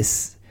as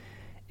this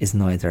is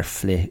neither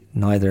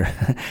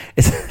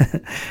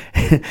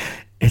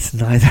it's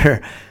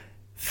neither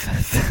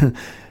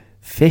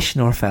fish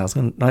nor fowl. It's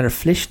neither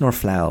fish nor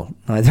fowl.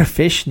 Neither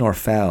fish nor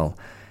fowl.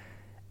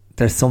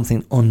 There's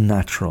something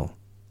unnatural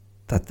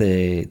that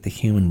the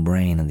human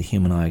brain and the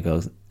human eye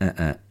goes,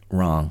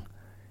 wrong.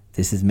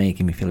 This is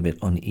making me feel a bit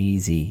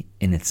uneasy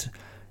in its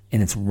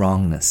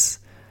wrongness,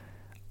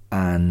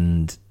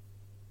 and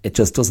it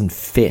just doesn't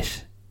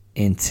fit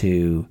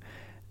into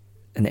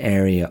an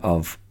area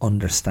of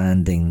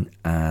understanding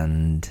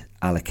and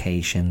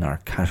allocation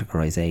or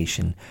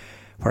categorization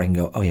where I can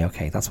go, oh yeah,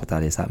 okay, that's what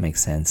that is, that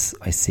makes sense,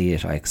 I see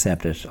it, I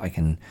accept it, I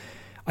can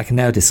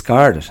now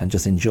discard it and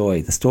just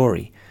enjoy the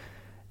story.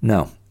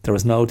 No, there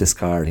was no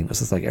discarding. It was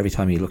just like every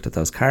time you looked at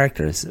those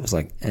characters, it was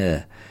like,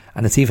 and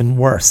it's even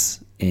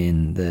worse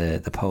in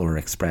the Polar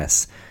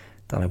Express,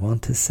 that I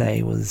want to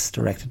say was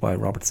directed by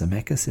Robert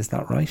Zemeckis. Is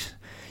that right?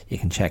 You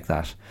can check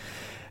that.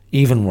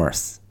 Even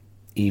worse.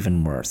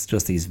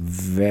 Just these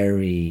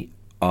very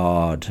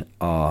odd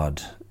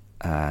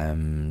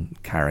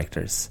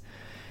characters.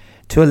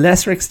 To a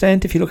lesser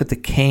extent, if you look at the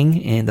King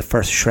in the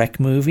first Shrek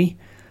movie,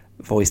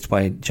 voiced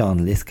by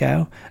John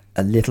Lithgow.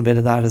 A little bit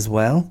of that as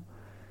well.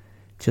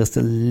 Just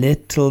a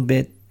little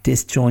bit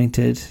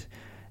disjointed,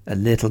 a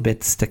little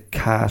bit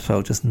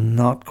staccato, just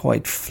not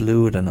quite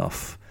fluid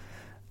enough.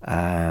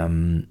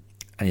 And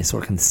you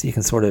can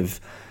sort of,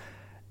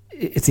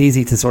 it's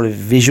easy to sort of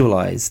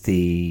visualize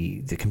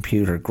the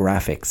computer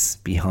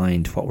graphics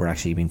behind what we're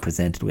actually being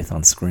presented with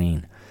on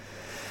screen.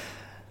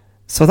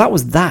 So that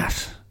was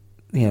that.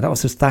 That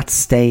was just that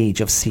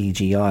stage of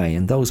CGI,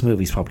 and those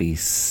movies probably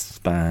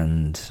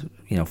spanned,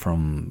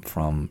 from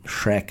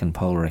Shrek and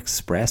Polar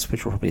Express,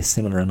 which were probably a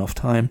similar enough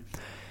time,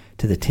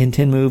 to the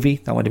Tintin movie.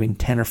 That would have been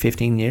 10 or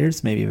 15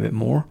 years, maybe a bit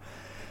more.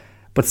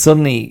 But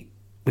suddenly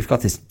we've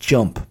got this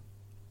jump.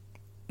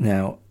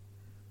 Now,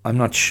 I'm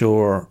not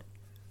sure,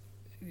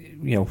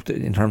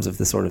 in terms of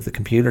the sort of the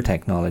computer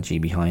technology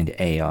behind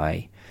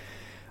AI,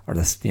 or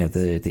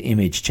the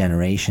image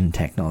generation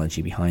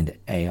technology behind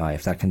AI,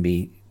 if that can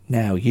be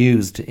now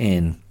used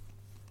in,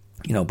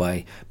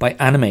 by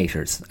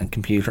animators and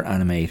computer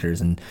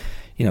animators, and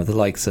the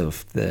likes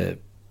of the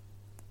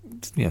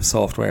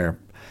software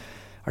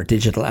or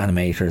digital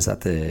animators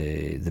at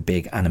the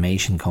big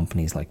animation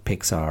companies like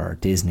Pixar or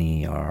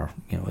Disney or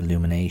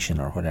Illumination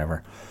or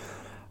whatever.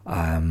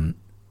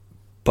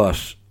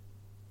 But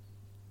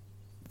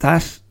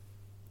that,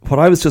 what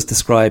I was just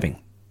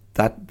describing,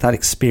 that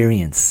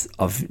experience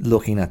of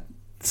looking at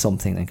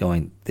something and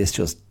going, this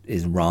just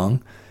is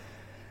wrong,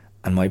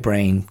 and my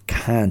brain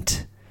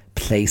can't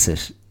place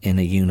it in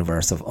a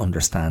universe of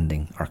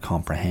understanding or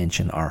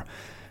comprehension or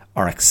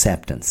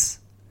acceptance.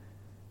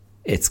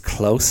 It's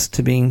close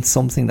to being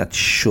something that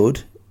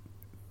should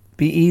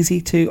be easy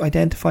to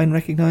identify and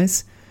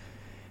recognize,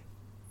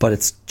 but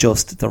it's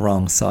just the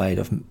wrong side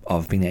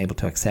of being able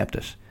to accept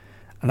it.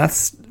 And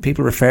that's,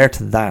 people refer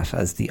to that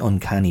as the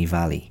uncanny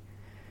valley.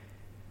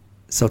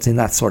 So it's in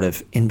that sort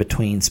of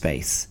in-between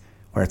space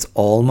where it's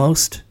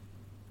almost,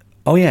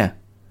 oh yeah,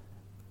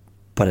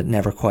 but it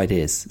never quite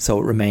is. So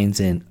it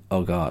remains in,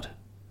 oh God.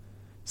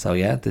 So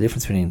yeah, the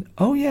difference between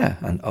oh yeah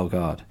and oh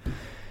God.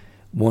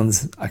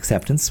 One's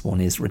acceptance,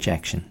 one is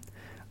rejection.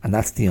 And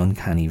that's the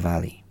uncanny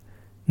valley.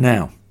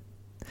 Now,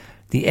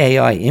 the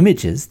AI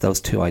images,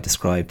 those two I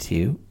described to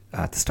you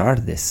at the start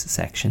of this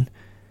section,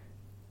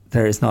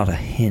 there is not a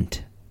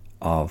hint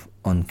of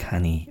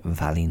uncanny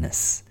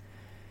valleyness.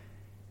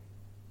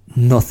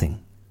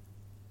 Nothing.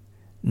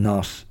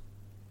 Not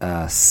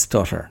a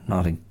stutter,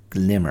 not a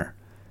glimmer,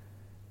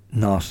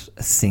 not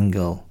a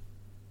single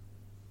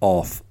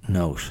off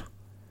note.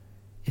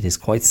 It is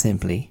quite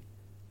simply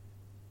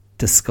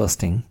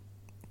disgusting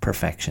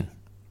perfection.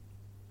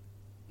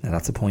 Now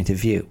that's a point of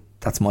view.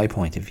 That's my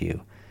point of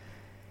view.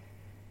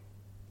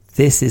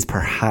 This is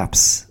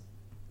perhaps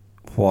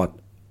what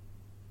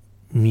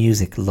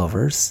music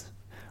lovers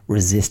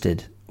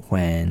resisted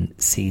when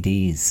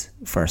CDs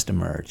first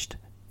emerged,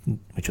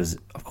 which was,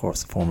 of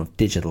course, a form of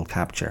digital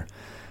capture,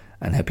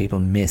 and how people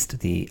missed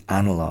the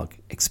analog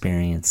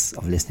experience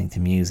of listening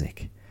to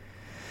music.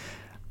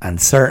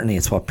 And certainly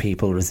it's what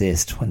people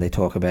resist when they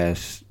talk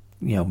about,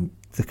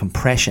 the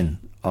compression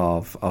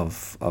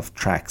of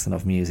tracks and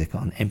of music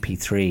on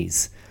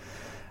MP3s,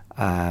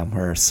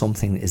 where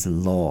something is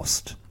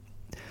lost.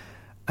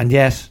 And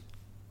yet,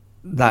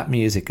 that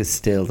music is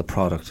still the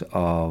product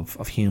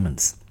of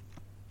humans.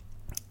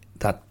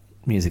 That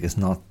music is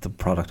not the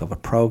product of a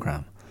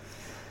program.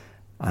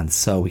 And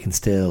so we can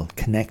still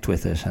connect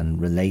with it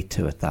and relate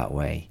to it that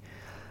way.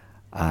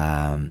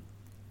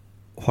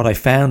 What I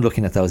found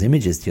looking at those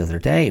images the other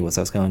day was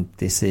I was going,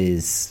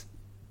 there's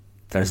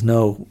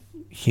no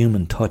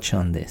human touch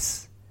on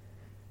this.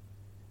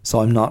 So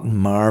I'm not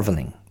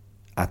marvelling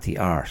at the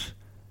art.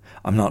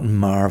 I'm not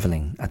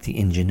marvelling at the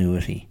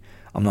ingenuity.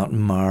 I'm not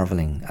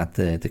marvelling at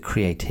the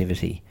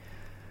creativity.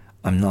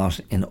 I'm not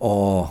in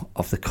awe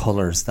of the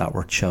colours that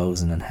were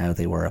chosen and how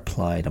they were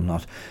applied. I'm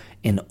not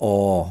in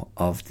awe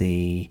of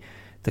the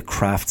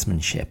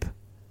craftsmanship.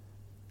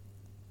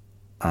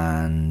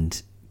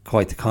 And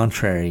quite the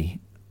contrary,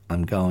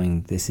 I'm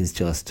going, this is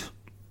just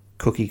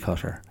cookie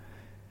cutter.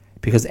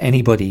 Because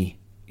anybody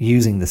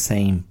using the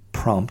same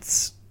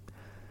prompts,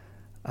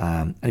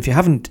 and if you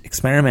haven't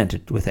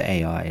experimented with the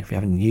AI, if you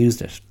haven't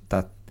used it,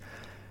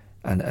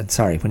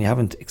 when you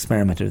haven't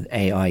experimented with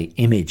AI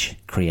image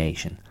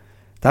creation,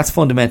 that's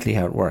fundamentally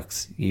how it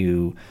works.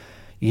 You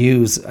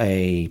use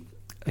an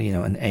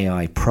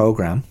AI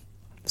program,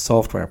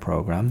 software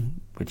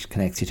program, which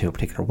connects you to a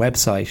particular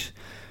website,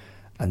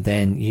 and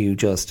then you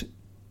just,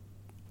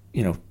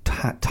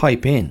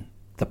 type in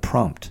the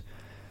prompt.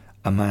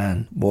 A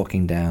man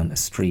walking down a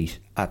street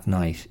at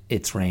night,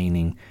 it's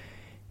raining,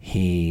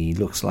 he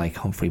looks like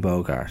Humphrey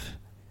Bogart,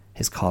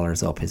 his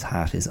collar's up, his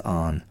hat is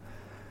on,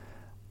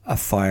 a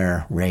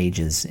fire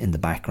rages in the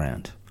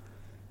background.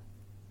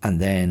 And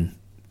then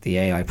the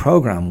AI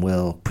program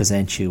will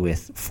present you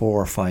with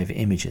 4 or 5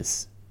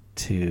 images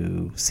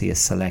to see a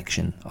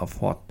selection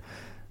of what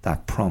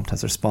that prompt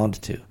has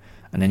responded to.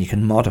 And then you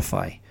can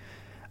modify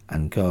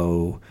and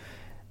go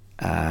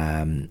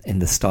in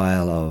the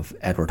style of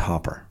Edward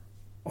Hopper,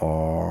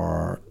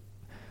 or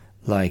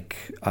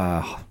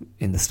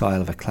in the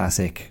style of a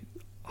classic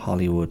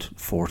Hollywood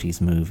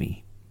 40s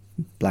movie,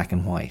 black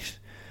and white,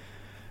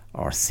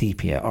 or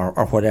sepia,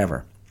 or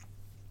whatever.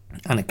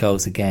 And it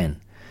goes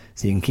again.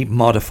 So you can keep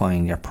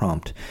modifying your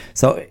prompt.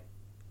 So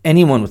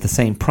anyone with the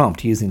same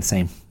prompt using the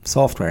same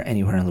software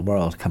anywhere in the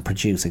world can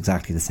produce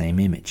exactly the same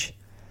image.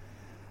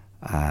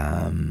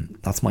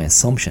 That's my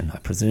assumption. I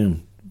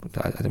presume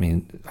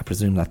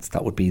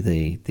that would be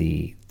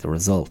the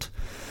result.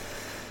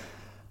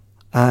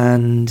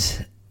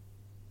 And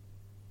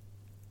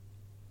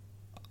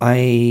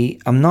I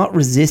am not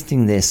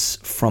resisting this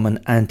from an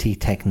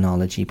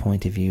anti-technology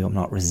point of view. I'm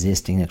not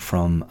resisting it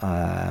from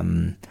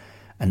an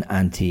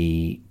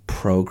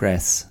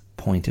anti-progress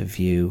point of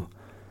view.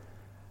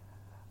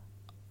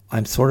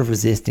 I'm sort of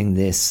resisting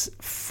this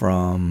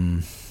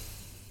from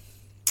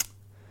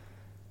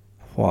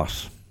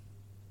what?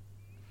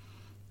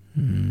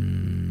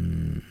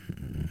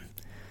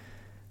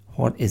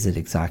 What is it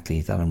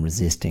exactly that I'm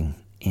resisting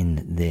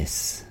in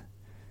this?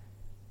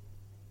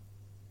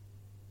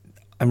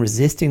 I'm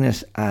resisting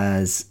it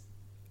as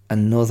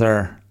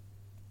another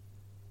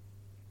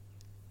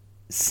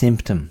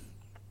symptom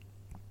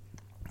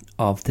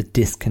of the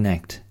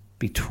disconnect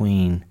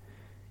between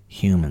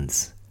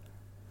humans,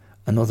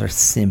 another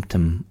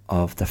symptom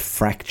of the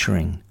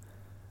fracturing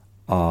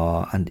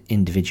and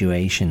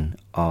individuation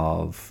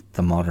of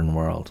the modern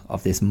world,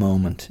 of this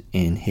moment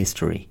in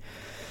history,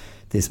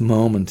 this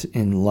moment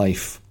in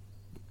life,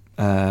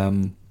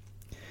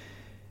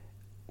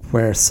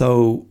 where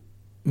so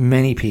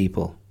many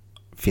people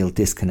feel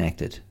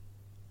disconnected,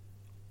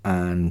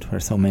 and where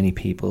so many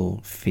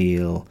people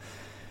feel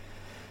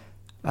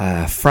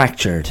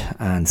fractured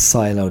and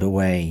siloed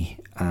away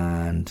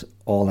and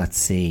all at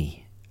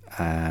sea,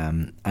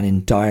 and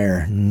in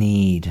dire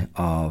need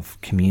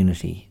of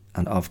community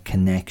and of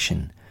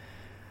connection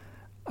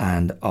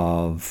and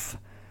of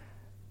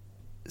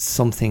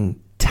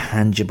something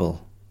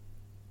tangible,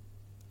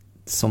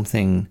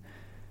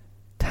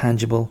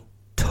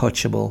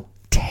 touchable,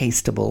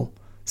 tasteable,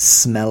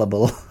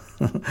 smellable,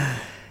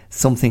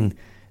 something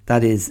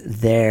that is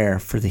there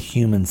for the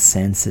human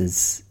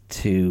senses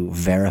to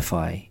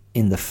verify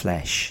in the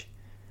flesh.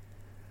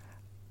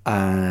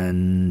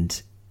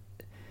 And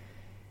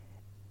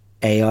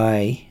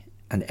AI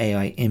and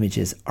AI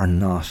images are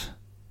not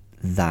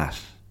that.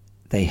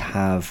 They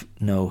have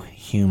no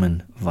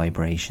human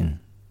vibration.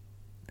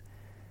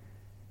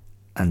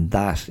 And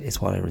that is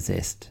what I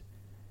resist.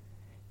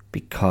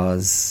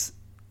 Because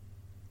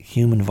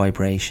human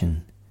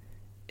vibration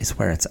is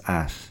where it's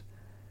at.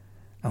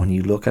 And when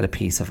you look at a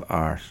piece of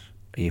art,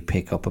 or you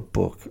pick up a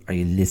book, or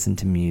you listen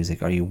to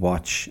music, or you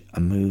watch a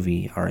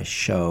movie or a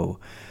show,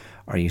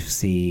 or you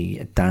see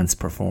a dance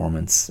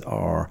performance,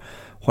 or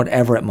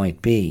whatever it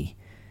might be,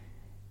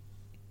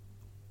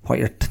 what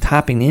you're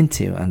tapping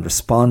into and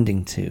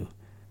responding to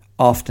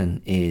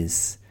often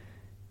is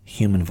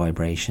human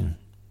vibration.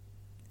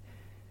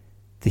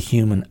 The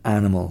human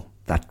animal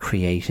that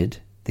created,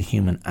 the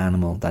human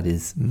animal that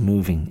is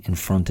moving in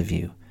front of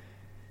you,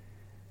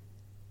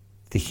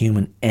 the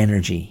human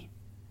energy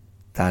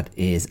that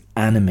is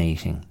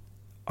animating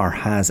or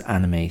has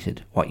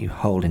animated what you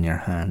hold in your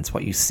hands,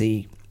 what you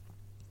see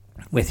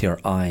with your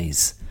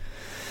eyes.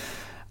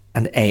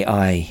 And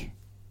AI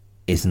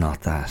is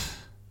not that.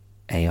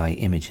 AI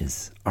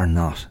images are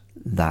not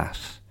that.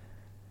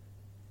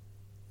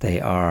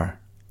 They are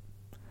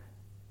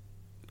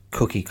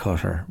cookie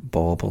cutter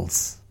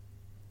baubles.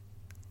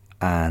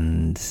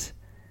 And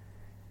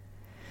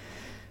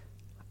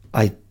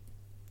I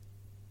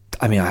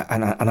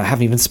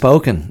haven't even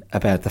spoken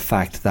about the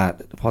fact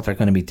that what they're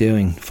going to be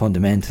doing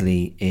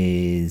fundamentally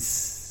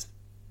is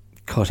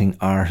cutting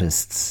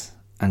artists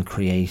and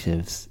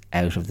creatives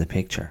out of the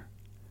picture.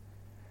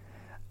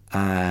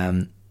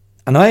 And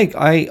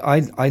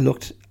I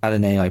looked at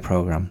an AI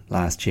program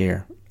last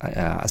year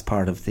as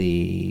part of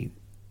the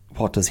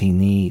What Does He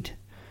Need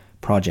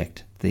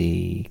project,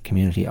 the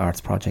community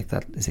arts project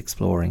that is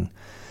exploring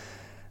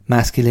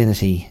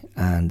masculinity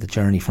and the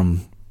journey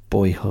from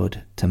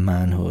boyhood to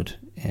manhood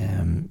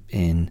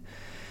in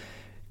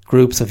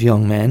groups of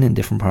young men in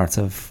different parts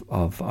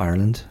of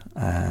Ireland.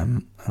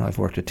 And I've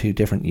worked with 2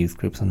 different youth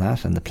groups on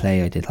that, and the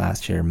play I did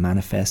last year,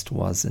 Manifest,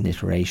 was an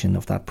iteration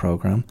of that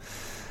program.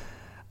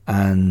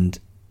 And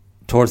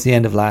towards the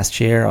end of last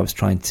year, I was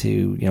trying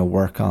to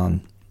work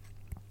on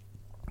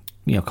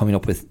coming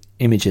up with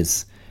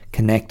images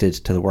connected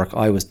to the work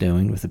I was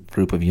doing with a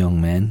group of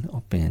young men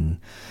up in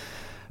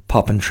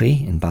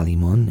Poppintree in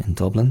Ballymun in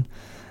Dublin.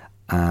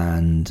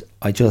 And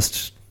I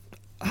just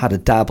had a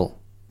dabble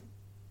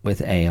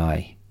with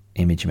AI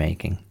image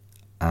making,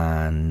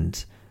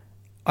 and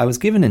I was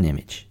given an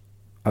image.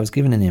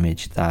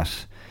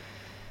 That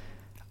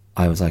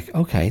I was like,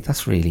 okay,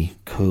 that's really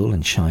cool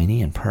and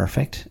shiny and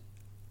perfect.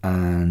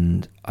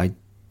 And I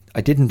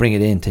didn't bring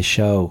it in to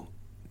show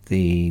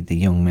the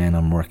young men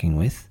I'm working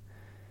with,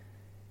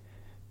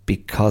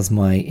 because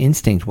my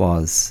instinct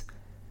was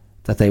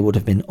that they would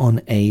have been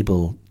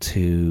unable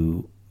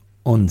to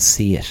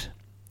unsee it,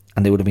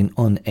 and they would have been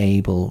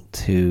unable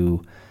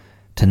to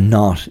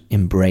not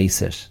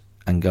embrace it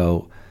and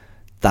go,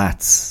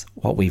 that's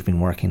what we've been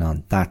working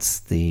on.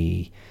 That's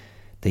the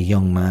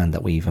young man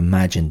that we've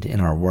imagined in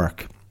our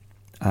work,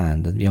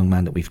 and the young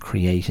man that we've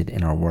created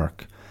in our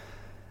work.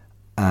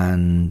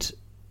 And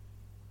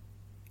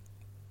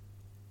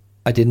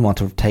I didn't want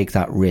to take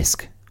that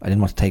risk. I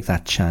didn't want to take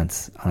that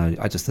chance. And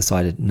I just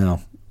decided,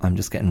 no, I'm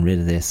just getting rid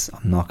of this.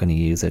 I'm not going to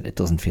use it. It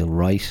doesn't feel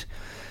right.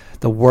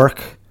 The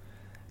work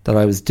that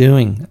I was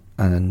doing,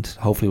 and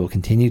hopefully will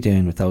continue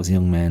doing with those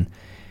young men,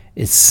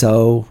 is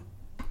so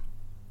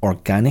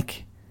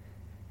organic.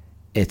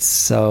 It's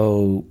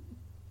so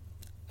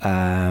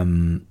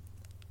sort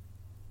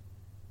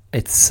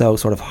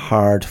of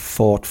hard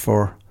fought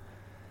for.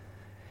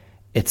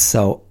 It's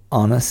so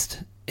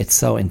honest. It's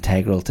so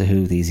integral to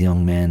who these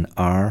young men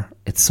are.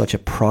 It's such a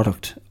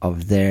product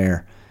of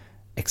their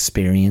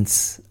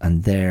experience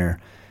and their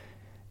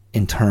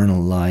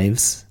internal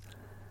lives,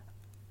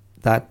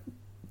 that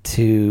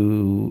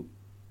to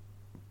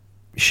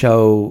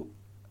show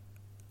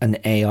an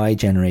AI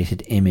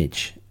generated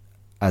image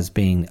as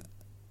being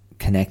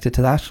connected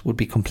to that would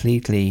be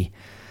completely,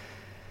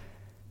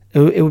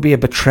 it would be a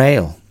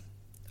betrayal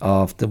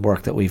of the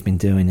work that we've been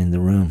doing in the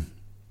room.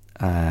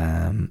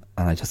 And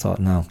I just thought,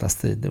 no,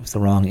 it was the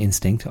wrong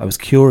instinct. I was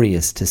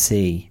curious to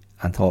see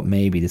and thought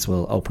maybe this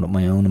will open up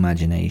my own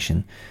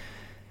imagination,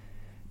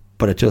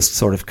 but it just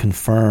sort of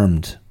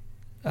confirmed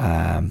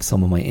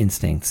some of my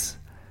instincts,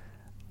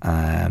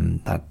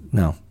 that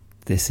no,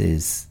 this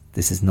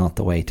is not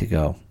the way to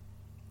go.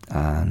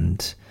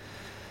 And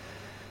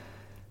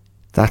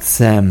that's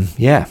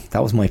that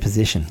was my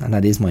position, and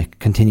that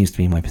continues to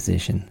be my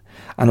position.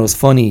 And it was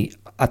funny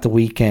at the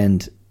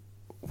weekend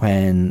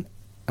when,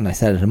 and I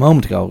said it a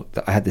moment ago,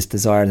 that I had this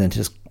desire then to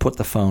just put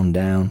the phone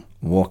down,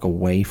 walk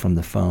away from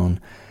the phone,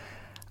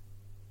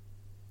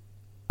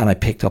 and I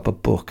picked up a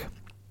book.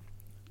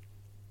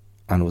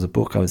 And it was a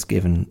book I was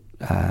given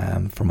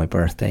for my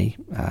birthday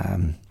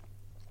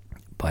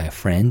by a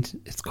friend.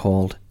 It's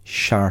called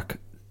Shark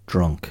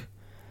Drunk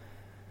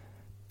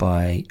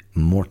by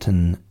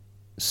Morten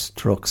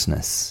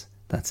Struksnes.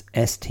 That's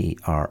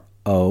STRO,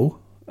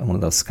 and one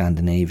of those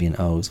Scandinavian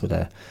O's with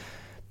a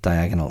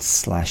diagonal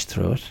slash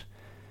through it.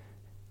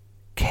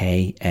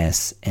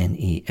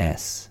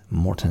 KSNES,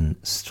 Morten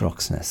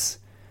Struksnes.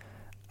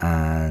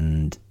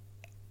 And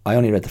I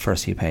only read the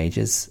first few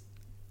pages,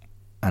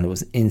 and it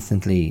was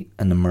instantly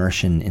an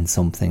immersion in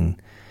something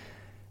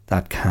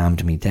that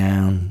calmed me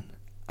down.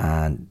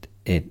 And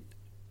it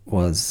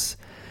was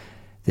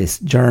this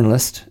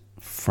journalist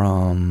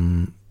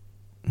from,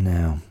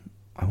 now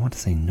I want to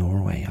say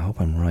Norway, I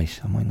hope I'm right,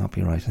 I might not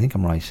be right, I think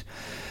I'm right,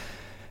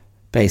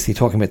 basically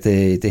talking about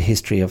the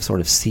history of sort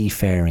of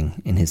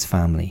seafaring in his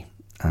family,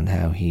 and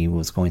how he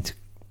was going to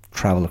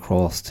travel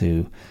across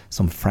to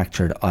some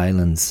fractured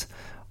islands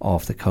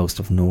off the coast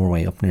of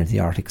Norway up near the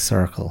Arctic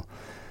Circle,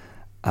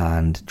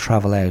 and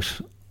travel out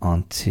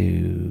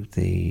onto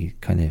the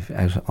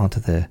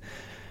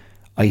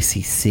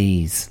icy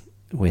seas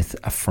with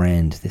a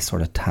friend, this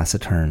sort of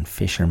taciturn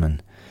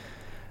fisherman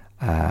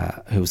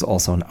who was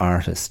also an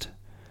artist,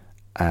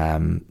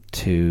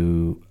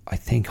 to, I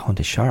think,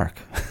 hunt a shark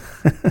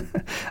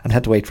and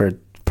had to wait for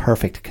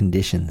perfect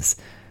conditions,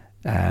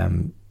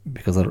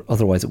 because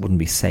otherwise it wouldn't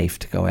be safe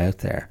to go out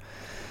there.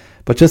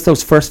 But just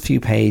those first few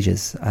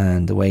pages,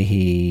 and the way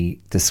he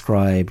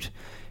described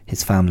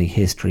his family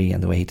history,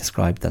 and the way he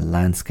described the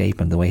landscape,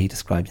 and the way he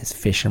described his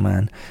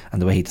fisherman, and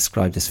the way he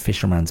described his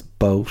fisherman's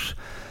boat,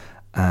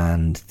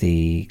 and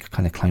the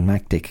kind of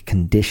climactic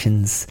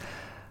conditions,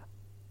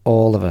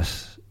 all of it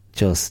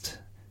just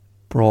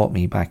brought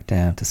me back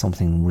down to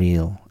something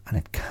real, and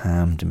it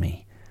calmed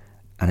me,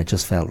 and it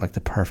just felt like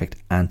the perfect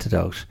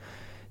antidote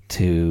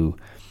to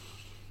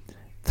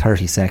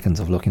 30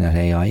 seconds of looking at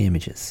AI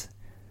images.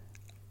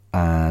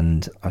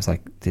 And I was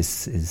like,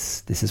 this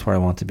is where I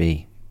want to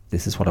be.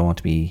 This is what I want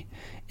to be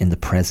in the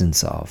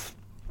presence of.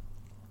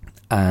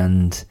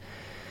 And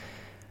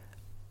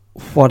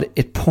what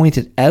it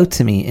pointed out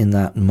to me in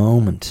that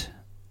moment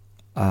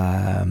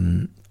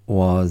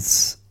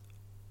was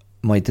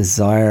my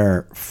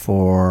desire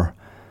for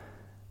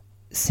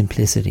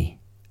simplicity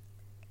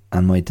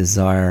and my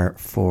desire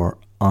for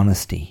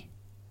honesty.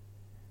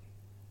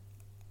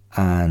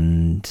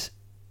 And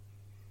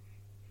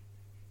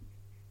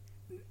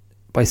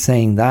by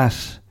saying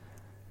that,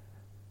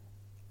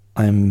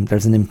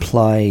 there's an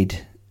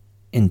implied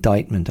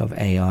indictment of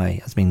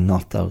AI as being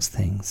not those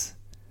things,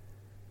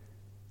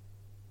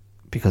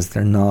 because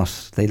they're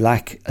not. They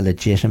lack a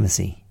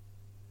legitimacy,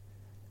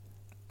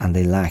 and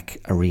they lack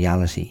a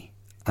reality.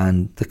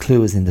 And the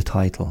clue is in the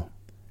title.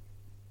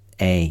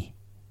 A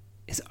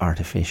is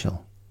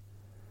artificial.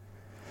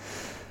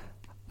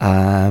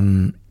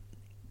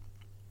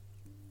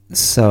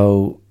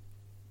 So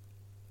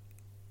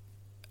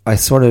I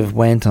sort of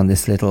went on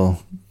this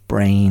little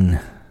brain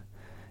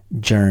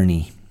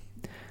journey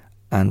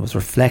and was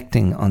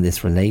reflecting on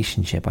this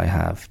relationship I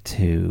have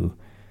to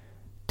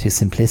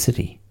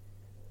simplicity,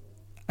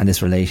 and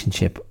this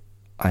relationship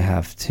I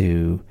have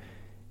to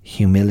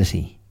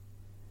humility,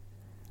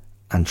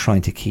 and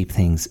trying to keep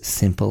things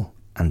simple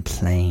and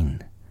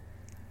plain.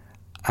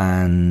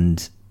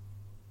 And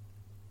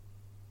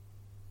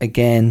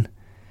again,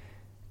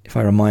 if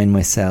I remind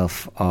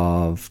myself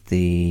of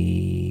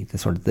the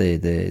sort of the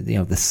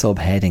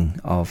subheading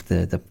of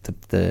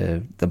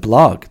the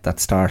blog that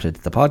started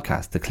the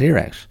podcast, the Clear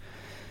Out,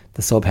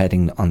 the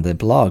subheading on the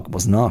blog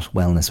was not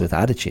Wellness with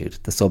Attitude.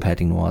 The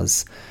subheading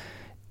was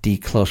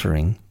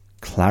decluttering,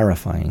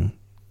 clarifying,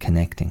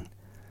 connecting.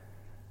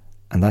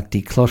 And that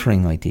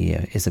decluttering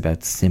idea is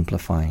about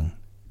simplifying.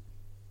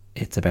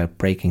 It's about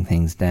breaking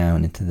things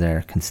down into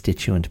their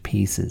constituent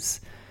pieces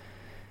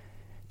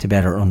to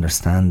better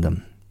understand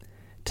them,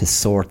 to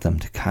sort them,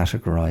 to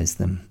categorize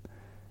them,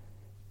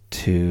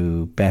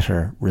 to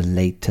better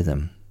relate to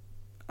them,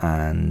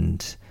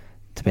 and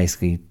to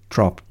basically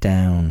drop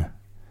down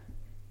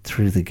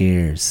through the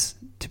gears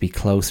to be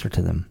closer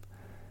to them,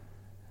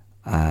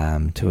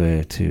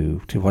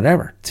 to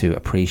whatever, to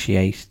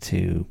appreciate,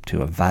 to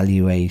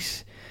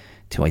evaluate,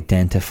 to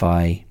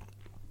identify,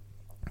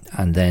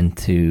 and then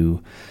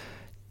to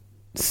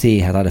see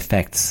how that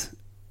affects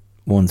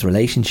one's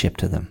relationship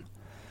to them.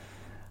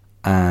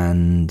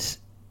 And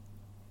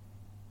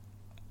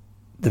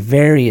the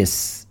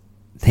various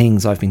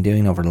things I've been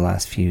doing over the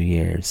last few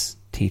years,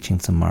 teaching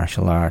some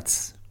martial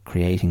arts,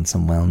 creating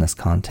some wellness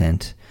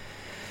content,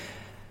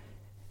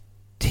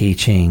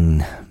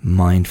 teaching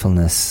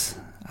mindfulness,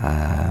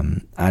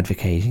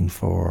 advocating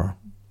for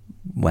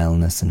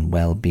wellness and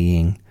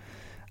well-being,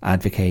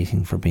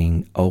 advocating for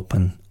being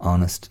open,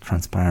 honest,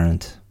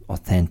 transparent,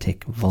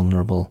 authentic,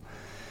 vulnerable.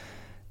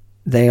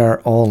 They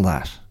are all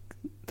that.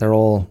 They're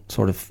all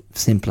sort of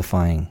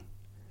simplifying,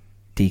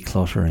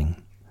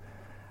 decluttering.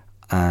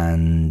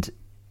 And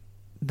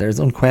there's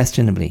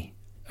unquestionably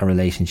a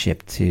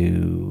relationship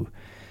to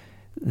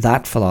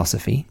that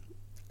philosophy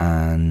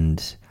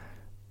and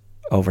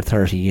over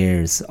 30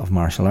 years of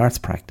martial arts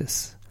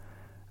practice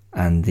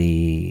and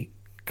the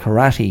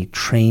karate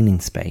training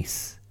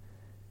space,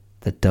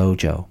 the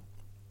dojo.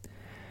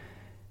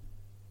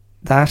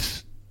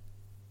 That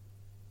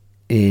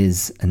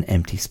is an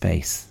empty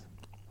space.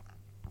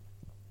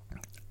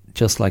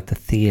 Just like the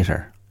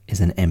theatre is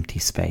an empty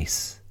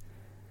space.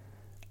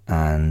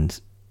 And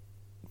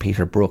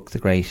Peter Brook, the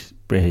great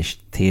British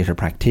theatre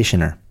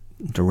practitioner,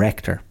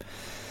 director,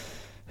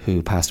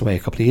 who passed away a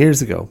couple of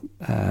years ago,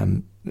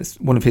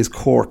 one of his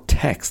core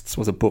texts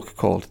was a book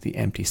called The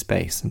Empty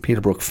Space. And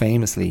Peter Brook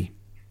famously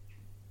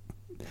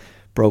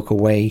broke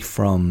away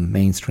from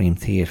mainstream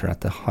theatre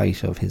at the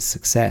height of his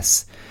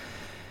success,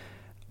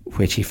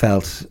 which he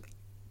felt,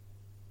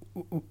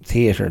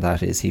 theatre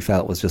that is, he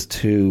felt was just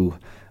too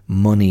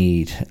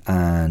moneyed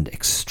and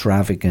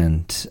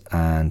extravagant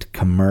and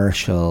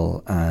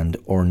commercial and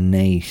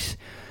ornate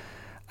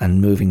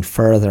and moving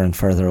further and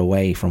further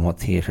away from what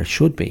theatre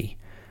should be.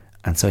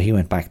 And so he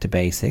went back to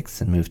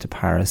basics and moved to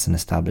Paris and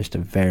established a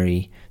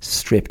very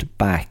stripped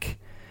back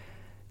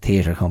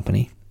theatre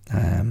company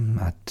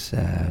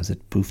was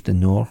it Bouffe de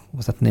Nord?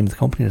 Was that the name of the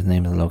company or the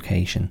name of the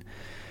location?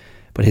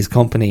 But his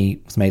company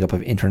was made up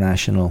of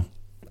international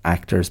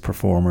actors,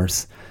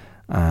 performers,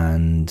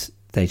 and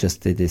they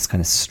just did this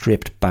kind of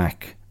stripped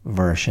back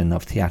version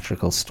of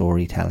theatrical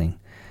storytelling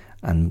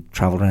and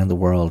travelled around the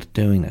world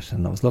doing it.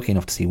 And I was lucky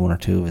enough to see one or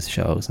two of his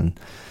shows, and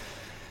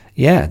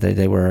yeah,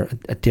 they were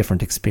a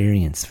different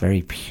experience,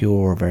 very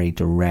pure, very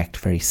direct,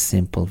 very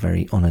simple,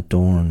 very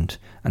unadorned,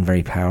 and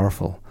very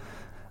powerful,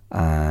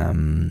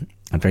 and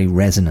very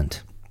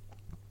resonant.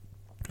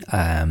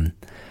 But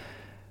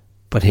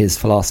his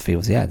philosophy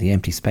was, the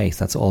empty space,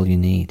 that's all you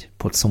need.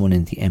 Put someone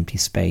in the empty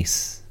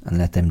space and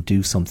let them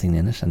do something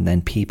in it, and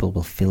then people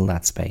will fill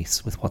that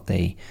space with what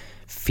they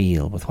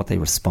feel, with what they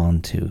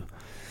respond to.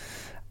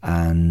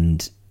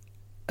 And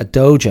a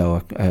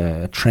dojo,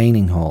 a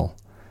training hall,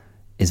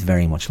 is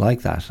very much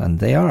like that, and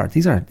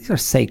these are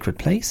sacred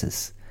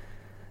places.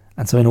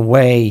 And so in a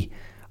way,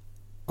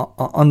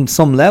 on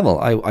some level,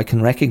 I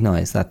can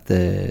recognize that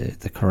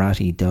the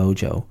karate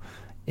dojo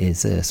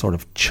is a sort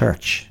of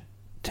church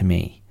to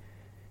me.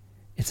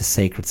 It's a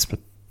sacred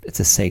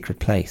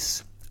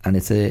place, and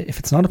if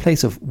it's not a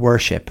place of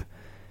worship,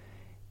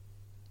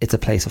 it's a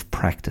place of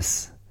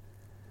practice.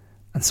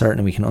 And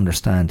certainly we can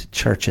understand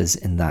churches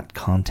in that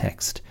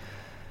context.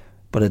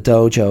 But a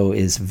dojo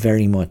is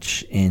very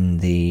much in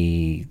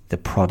the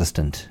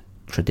Protestant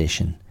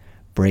tradition,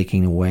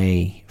 breaking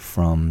away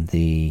from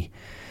the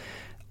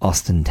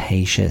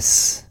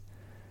ostentatious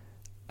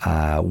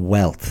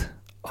wealth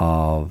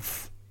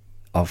of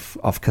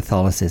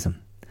Catholicism.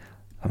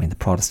 I mean, the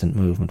Protestant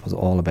movement was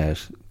all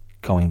about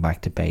going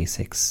back to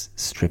basics,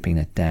 stripping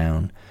it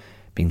down,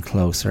 being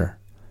closer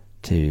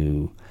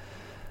to,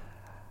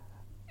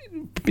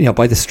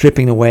 by the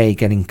stripping away,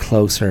 getting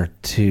closer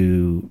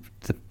to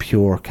the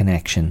pure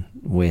connection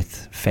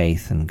with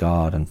faith and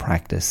God and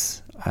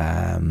practice.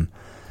 And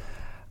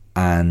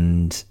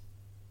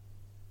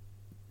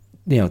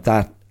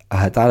that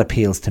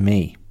appeals to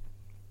me,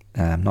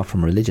 not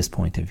from a religious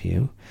point of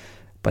view,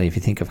 but if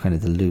you think of kind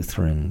of the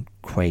Lutheran,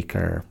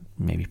 Quaker,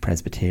 maybe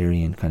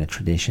Presbyterian kind of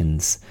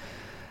traditions,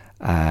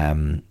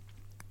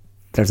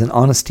 there's an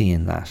honesty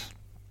in that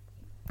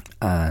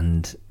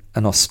and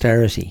an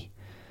austerity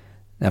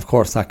Now, of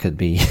course, that could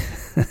be,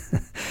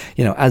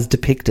 as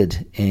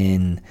depicted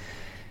in,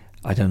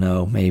 I don't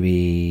know,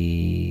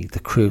 maybe The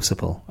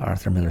Crucible,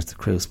 Arthur Miller's The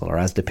Crucible, or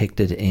as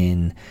depicted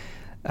in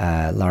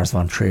Lars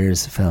von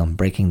Trier's film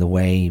Breaking the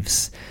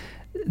Waves.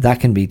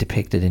 That can be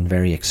depicted in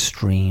very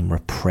extreme,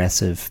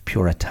 repressive,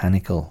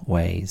 puritanical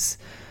ways.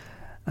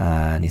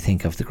 And you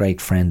think of the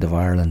great friend of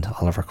Ireland,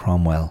 Oliver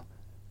Cromwell.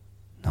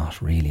 Not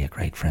really a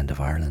great friend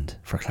of Ireland,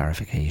 for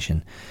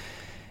clarification.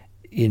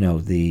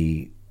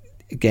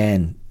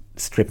 Again,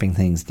 stripping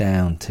things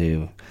down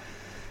to,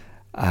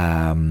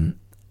 a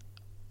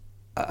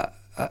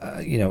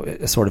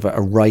sort of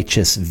a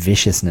righteous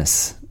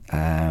viciousness,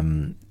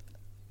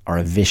 or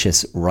a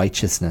vicious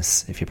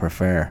righteousness, if you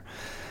prefer.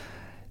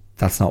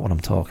 That's not what I'm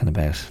talking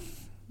about.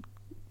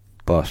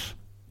 But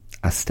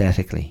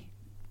aesthetically,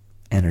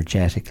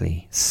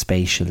 energetically,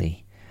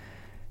 spatially,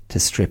 to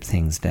strip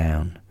things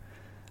down,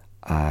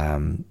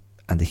 and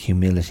the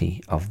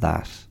humility of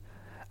that.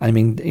 I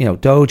mean,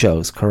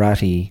 dojos,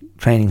 karate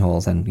training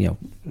halls, and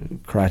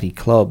karate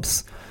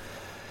clubs.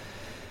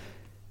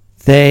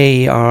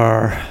 They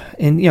are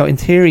in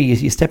theory,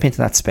 you step into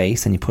that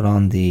space and you put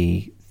on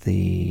the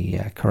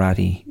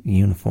karate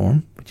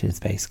uniform, which is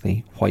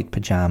basically white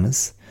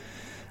pajamas,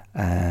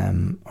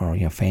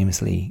 or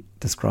famously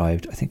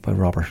described, I think, by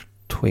Robert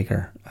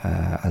Twigger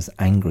as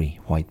angry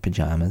white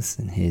pajamas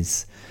in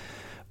his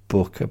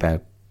book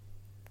about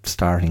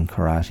starting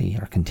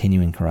karate or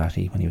continuing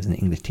karate when he was an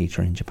English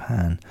teacher in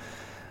Japan.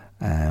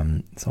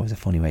 It's always a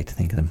funny way to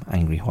think of them,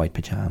 angry white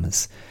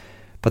pajamas.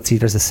 But see,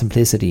 there's a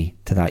simplicity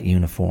to that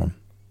uniform,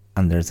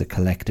 and there's a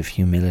collective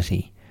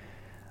humility.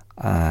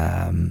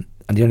 And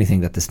the only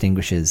thing that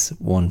distinguishes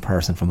one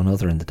person from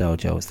another in the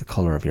dojo is the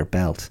colour of your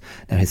belt.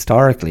 Now,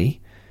 historically,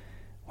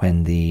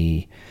 when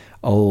the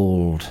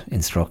old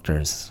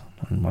instructors,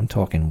 and I'm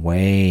talking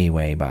way,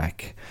 way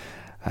back,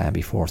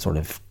 before sort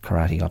of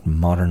karate got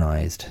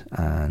modernised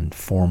and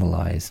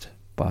formalised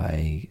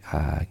by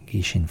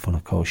Gishin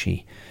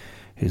Funakoshi,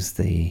 who's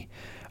the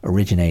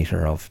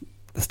originator of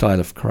the style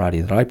of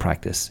karate that I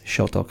practice,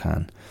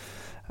 Shotokan.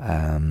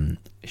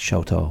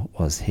 Shoto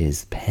was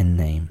his pen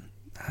name,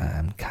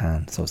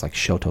 Kan, so it's like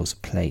Shoto's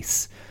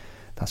place.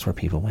 That's where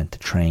people went to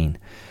train.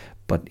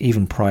 But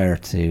even prior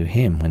to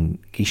him, when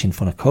Gishin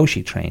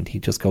Funakoshi trained,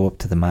 he'd just go up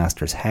to the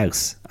master's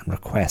house and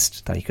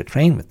request that he could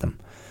train with them.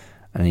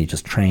 And he'd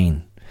just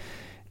train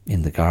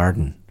in the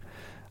garden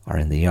or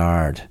in the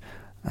yard.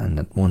 And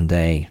that one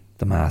day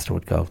the master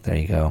would go, there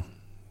you go.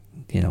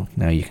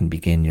 Now you can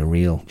begin your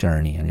real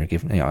journey, and you're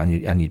given,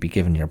 and you'd be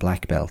given your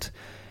black belt.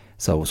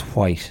 So it was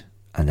white,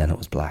 and then it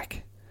was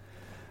black.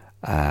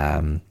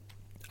 And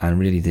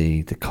really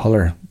the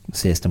colour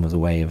system was a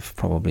way of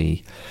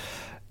probably,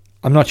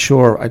 I'm not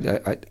sure.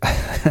 I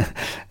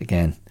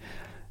again,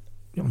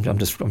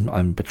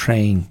 I'm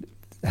betraying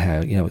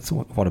how it's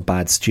what a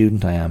bad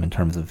student I am in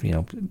terms of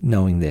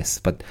knowing this.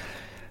 But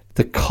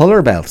the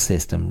colour belt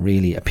system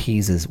really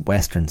appeases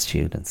Western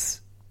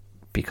students,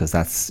 because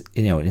that's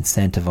it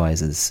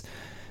incentivizes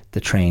the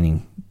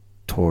training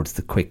towards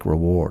the quick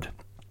reward,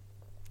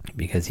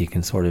 because you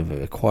can sort of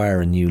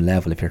acquire a new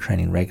level if you're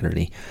training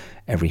regularly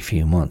every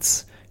few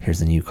months. Here's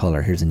a new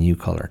colour,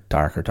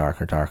 darker,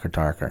 darker, darker,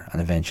 darker,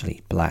 and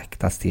eventually black.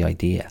 That's the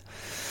idea.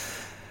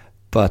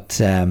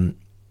 But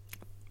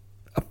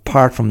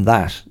apart from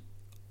that,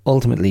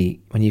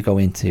 ultimately, when you go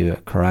into a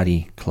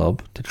karate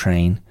club to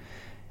train,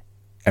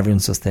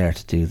 everyone's just there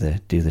to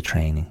do the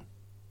training.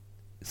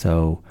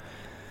 So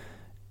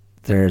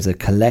there's a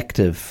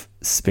collective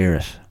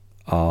spirit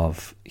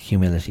of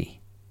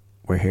humility.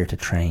 We're here to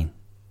train.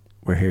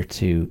 We're here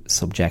to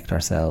subject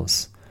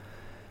ourselves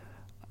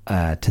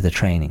to the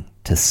training,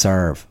 to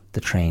serve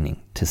the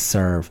training, to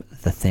serve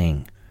the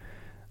thing.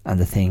 And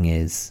the thing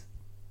is,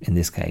 in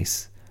this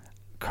case,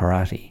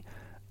 karate,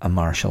 a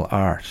martial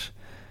art,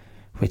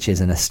 which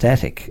is an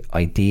aesthetic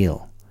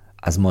ideal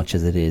as much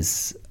as it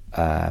is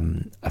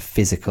a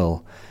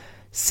physical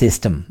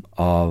system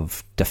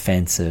of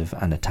defensive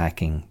and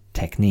attacking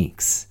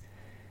techniques.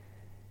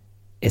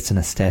 It's an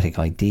aesthetic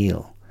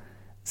ideal.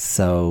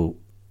 So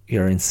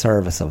you're in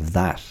service of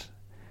that.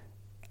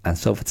 And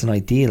so if it's an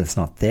ideal, it's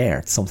not there.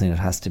 It's something that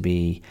has to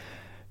be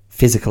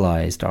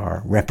physicalized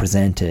or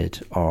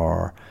represented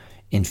or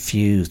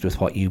infused with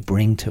what you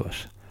bring to it.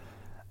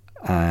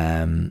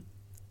 And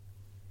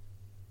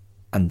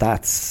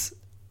that's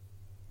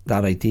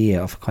that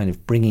idea of kind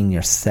of bringing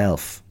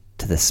yourself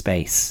to the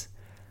space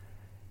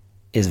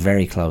is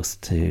very close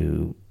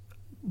to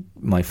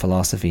my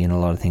philosophy in a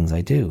lot of things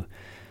I do.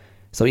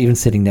 So even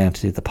sitting down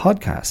to do the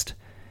podcast,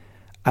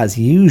 as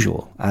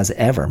usual, as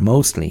ever,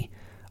 mostly,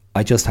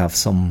 I just have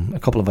a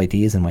couple of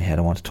ideas in my head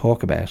I want to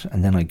talk about,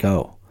 and then I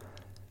go.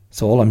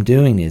 So all I'm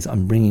doing is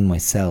I'm bringing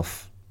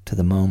myself to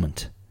the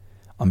moment.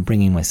 I'm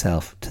bringing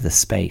myself to the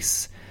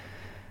space.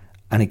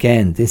 And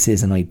again, this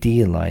is an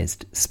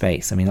idealized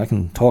space. I mean, I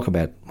can talk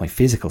about my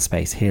physical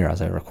space here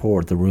as I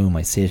record, the room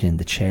I sit in,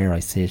 the chair I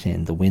sit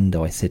in, the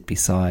window I sit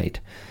beside,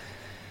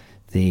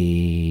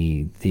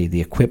 the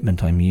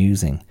equipment I'm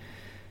using.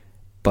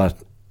 But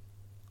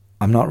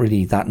I'm not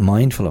really that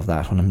mindful of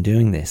that when I'm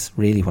doing this.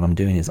 Really what I'm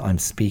doing is I'm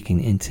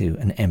speaking into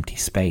an empty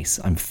space.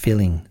 I'm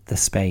filling the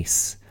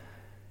space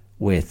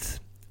with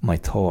my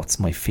thoughts,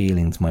 my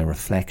feelings, my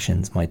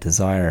reflections, my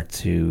desire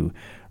to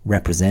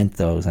represent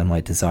those, and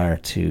my desire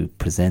to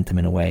present them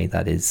in a way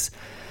that is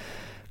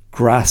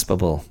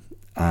graspable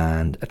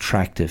and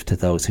attractive to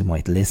those who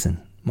might listen.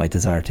 My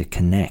desire to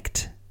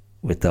connect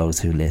with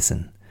those who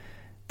listen.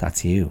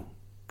 That's you.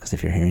 Because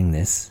if you're hearing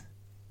this,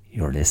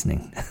 you're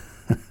listening.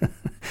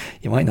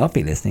 You might not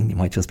be listening, you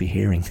might just be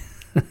hearing.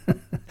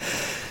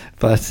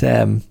 But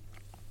yeah,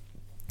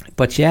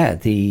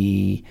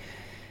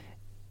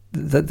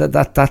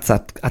 that's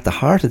at the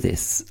heart of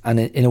this. And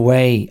in a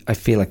way, I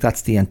feel like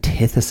that's the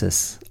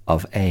antithesis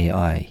of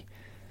AI,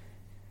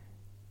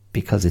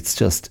 because it's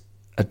just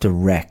a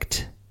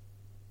direct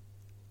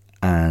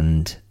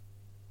and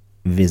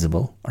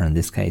visible, or in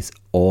this case,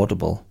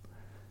 audible,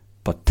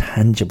 but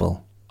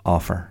tangible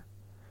offer.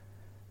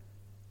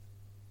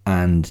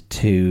 And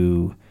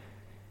to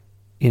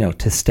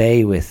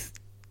stay with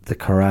the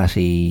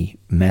karate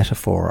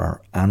metaphor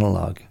or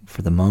analog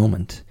for the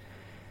moment,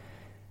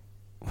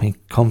 we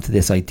come to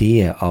this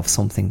idea of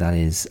something that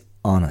is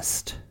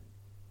honest.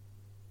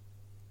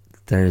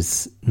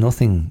 There's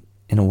nothing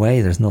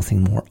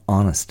more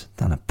honest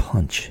than a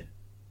punch.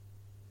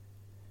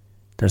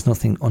 There's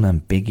nothing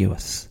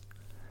unambiguous.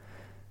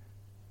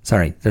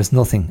 There's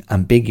nothing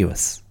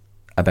ambiguous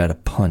about a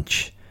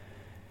punch.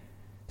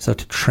 So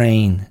to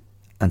train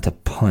and to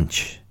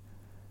punch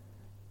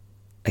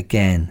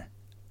again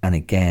and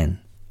again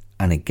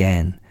and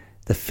again,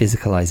 the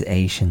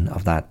physicalization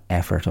of that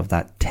effort, of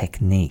that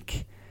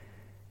technique,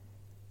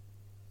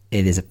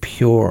 it is a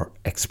pure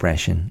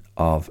expression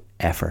of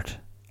effort,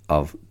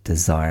 of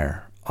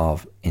desire,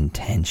 of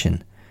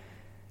intention.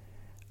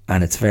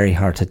 And it's very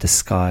hard to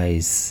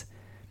disguise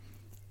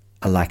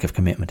a lack of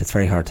commitment. It's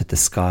very hard to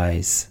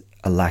disguise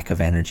a lack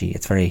of energy.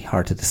 It's very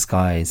hard to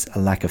disguise a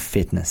lack of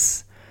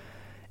fitness.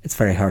 It's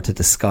very hard to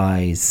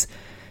disguise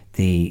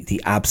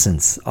the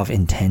absence of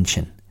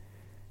intention,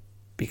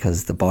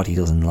 because the body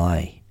doesn't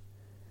lie.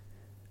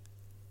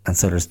 And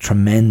so there's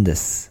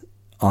tremendous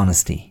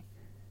honesty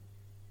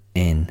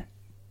in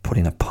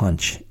putting a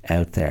punch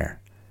out there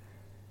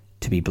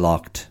to be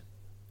blocked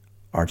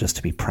or just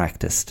to be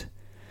practiced.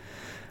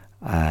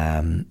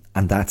 And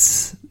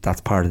that's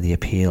part of the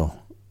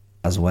appeal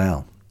as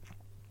well.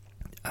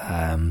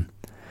 And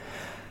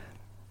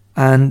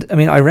I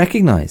mean,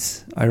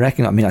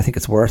 I think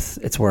it's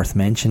worth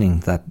mentioning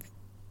that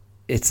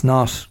it's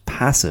not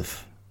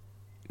passive.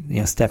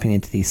 Stepping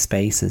into these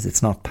spaces,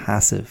 it's not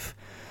passive.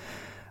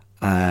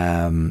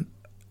 And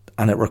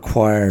it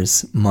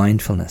requires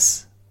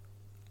mindfulness,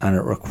 and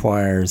it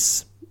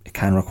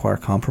can require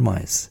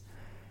compromise.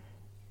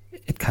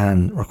 It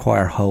can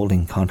require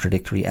holding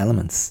contradictory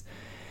elements,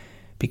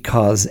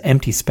 because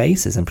empty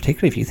spaces, and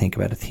particularly if you think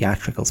about a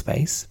theatrical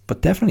space,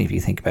 but definitely if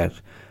you think about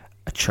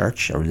a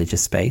church, a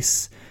religious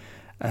space,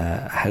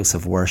 a house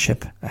of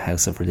worship, a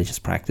house of religious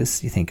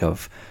practice, you think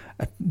of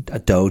a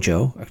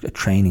dojo, a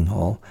training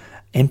hall,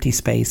 empty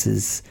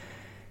spaces,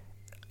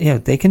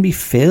 they can be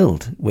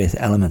filled with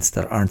elements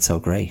that aren't so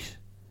great,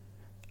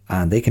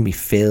 and they can be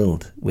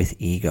filled with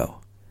ego.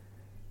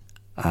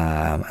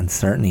 And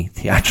certainly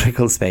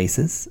theatrical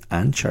spaces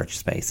and church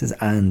spaces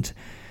and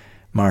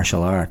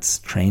martial arts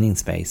training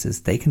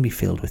spaces, they can be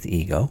filled with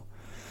ego.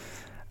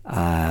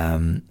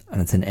 And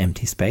it's an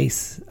empty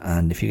space.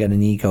 And if you get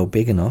an ego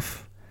big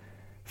enough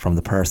from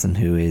the person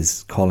who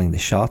is calling the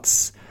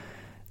shots,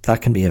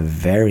 that can be a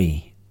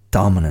very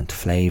dominant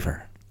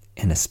flavour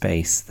in a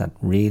space that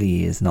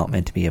really is not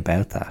meant to be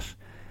about that.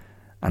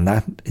 And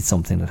that is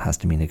something that has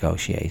to be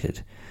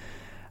negotiated.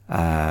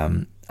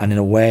 And in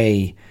a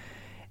way,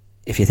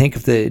 if you think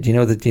of do you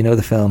know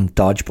the film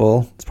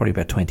Dodgeball? It's probably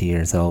about 20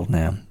 years old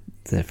now.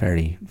 It's a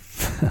very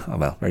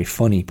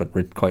funny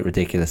but quite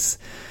ridiculous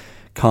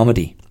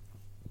comedy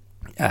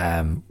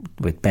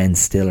with Ben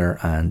Stiller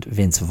and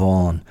Vince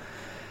Vaughn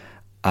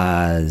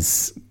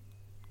as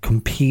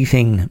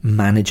competing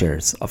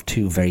managers of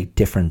two very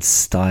different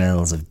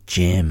styles of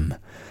gym.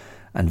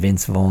 And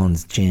Vince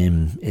Vaughn's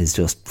gym is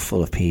just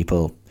full of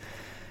people,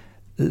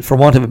 for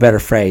want of a better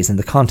phrase, in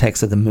the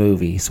context of the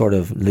movie, sort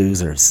of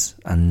losers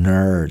and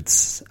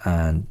nerds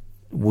and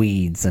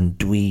weeds and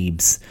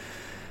dweebs.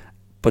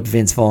 But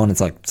Vince Vaughn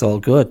is like, it's all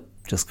good.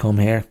 Just come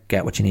here,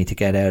 get what you need to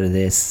get out of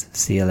this.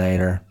 See you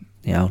later.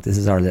 This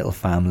is our little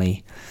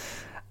family.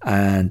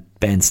 And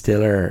Ben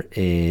Stiller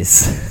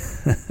is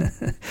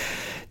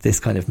this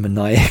kind of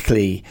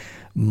maniacally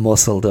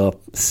muscled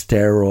up,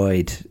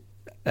 steroid,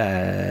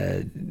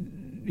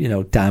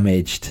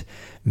 damaged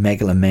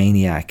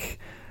megalomaniac,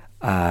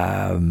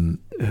 who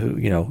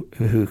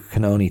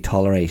can only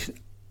tolerate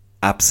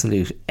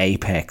absolute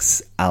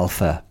apex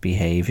alpha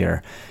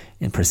behavior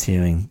in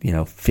pursuing,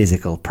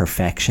 physical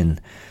perfection,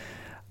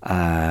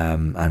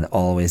 and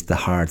always the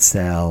hard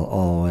sell,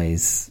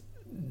 always,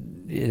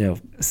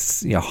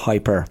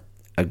 hyper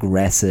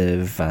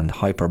aggressive and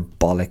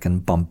hyperbolic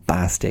and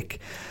bombastic,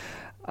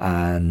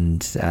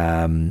 and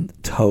a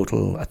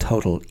total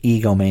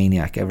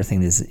egomaniac.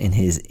 Everything is in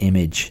his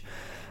image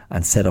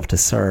and set up to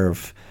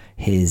serve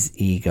his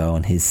ego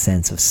and his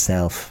sense of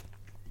self.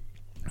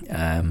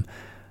 I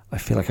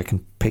feel like I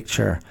can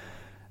picture,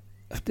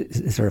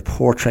 is there a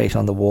portrait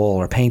on the wall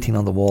or painting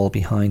on the wall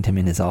behind him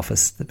in his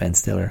office, the Ben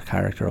Stiller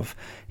character of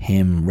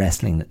him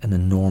wrestling an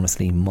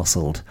enormously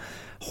muscled,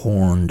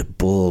 horned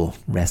bull,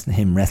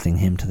 wrestling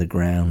him to the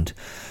ground.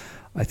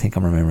 I think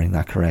I'm remembering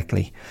that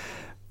correctly.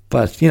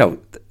 But,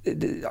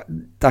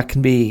 that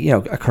can be,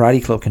 a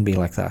karate club can be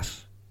like that.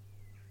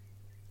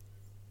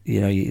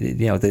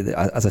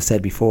 As I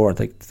said before,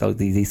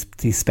 these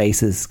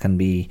spaces can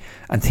be,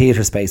 and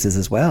theatre spaces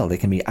as well, they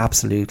can be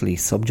absolutely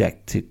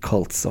subject to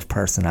cults of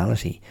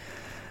personality.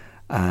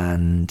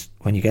 And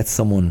when you get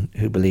someone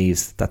who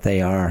believes that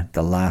they are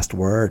the last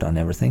word on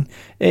everything,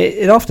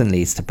 it often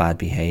leads to bad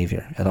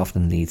behaviour. It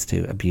often leads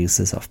to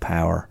abuses of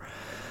power.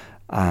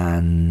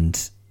 And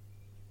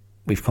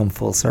we've come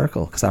full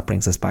circle, because that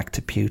brings us back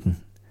to Putin.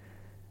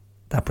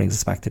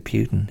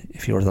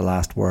 If you're the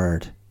last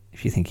word,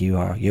 if you think you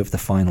have the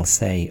final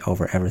say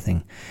over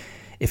everything,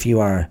 if you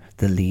are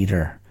the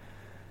leader,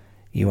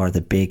 you are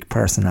the big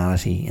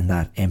personality in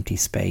that empty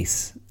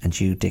space, and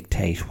you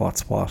dictate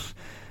what's what.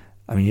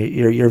 I mean,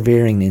 you're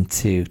veering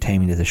into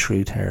Taming of the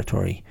Shrew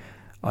territory.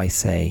 I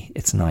say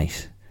it's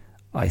night.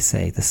 I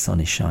say the sun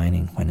is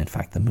shining when in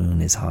fact the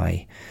moon is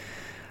high.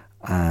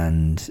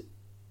 And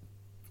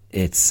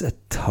it's a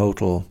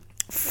total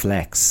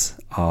flex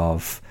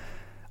of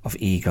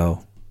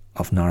ego,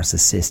 of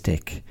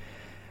narcissistic,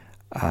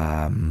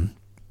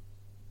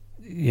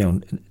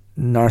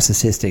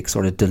 narcissistic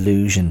sort of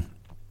delusion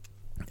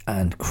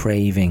and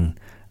craving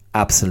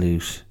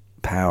absolute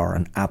power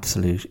and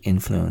absolute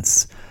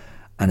influence,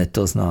 and it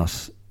does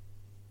not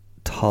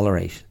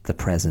tolerate the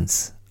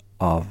presence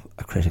of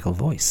a critical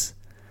voice.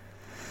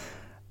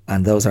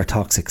 And those are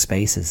toxic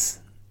spaces.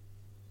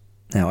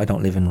 Now, I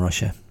don't live in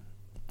Russia.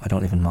 I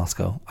don't live in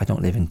Moscow. I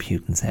don't live in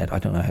Putin's head. I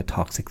don't know how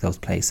toxic those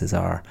places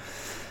are.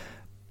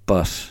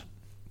 But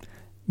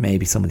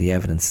maybe some of the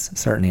evidence,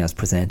 certainly as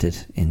presented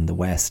in the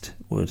West,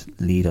 would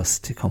lead us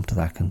to come to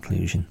that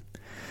conclusion.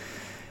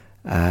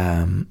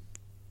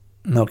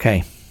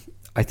 Okay,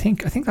 I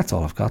think that's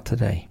all I've got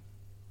today.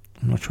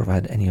 I'm not sure if I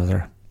had any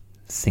other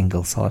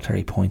single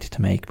solitary point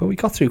to make, but we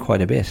got through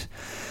quite a bit.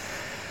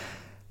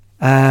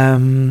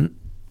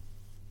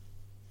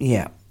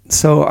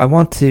 So I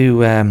want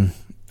to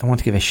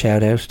give a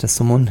shout out to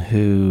someone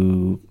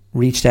who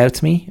reached out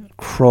to me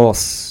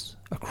across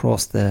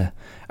the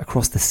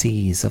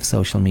seas of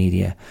social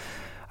media.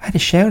 I had a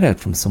shout out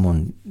from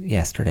someone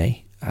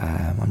yesterday.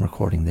 I'm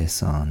recording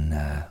this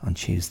on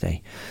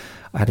Tuesday.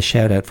 I had a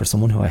shout out for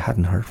someone who I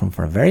hadn't heard from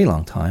for a very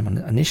long time, and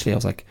initially I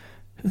was like,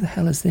 who the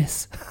hell is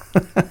this?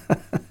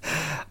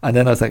 And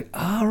then I was like,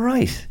 all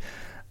right.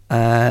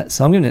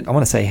 So I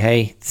want to say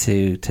hey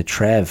to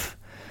Trev,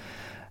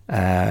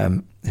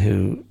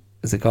 who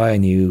is a guy I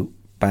knew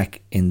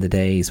back in the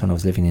days when I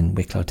was living in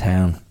Wicklow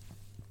Town,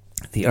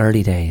 the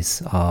early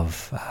days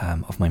of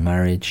my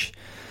marriage.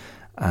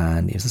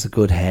 And he was just a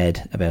good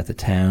head about the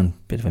town,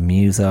 bit of a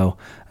muso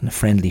and a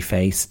friendly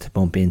face to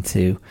bump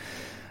into.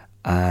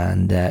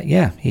 And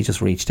he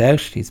just reached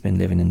out. He's been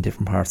living in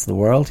different parts of the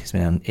world. He's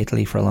been in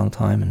Italy for a long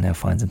time and now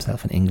finds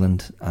himself in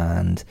England.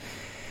 And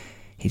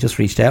he just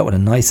reached out with a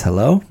nice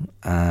hello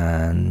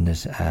and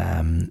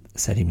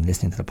said he'd been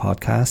listening to the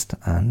podcast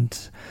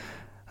and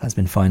has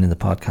been finding the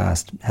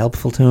podcast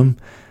helpful to him.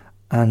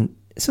 And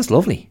it's just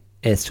lovely.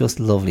 It's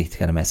just lovely to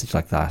get a message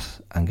like that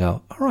and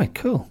go, all right,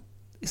 cool.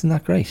 Isn't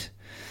that great?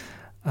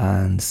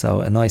 And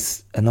so a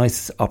nice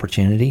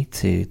opportunity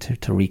to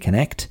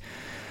reconnect.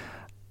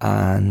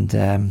 And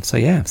so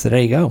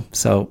there you go.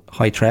 So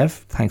hi Trev,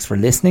 thanks for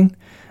listening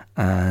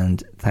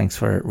and thanks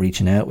for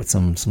reaching out with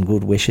some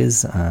good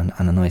wishes and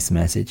a nice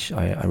message.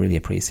 I really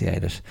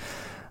appreciate it.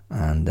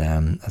 And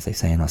as they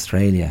say in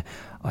Australia,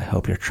 I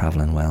hope you're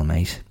travelling well,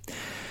 mate.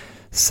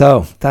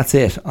 So that's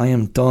it. I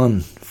am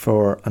done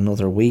for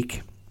another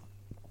week.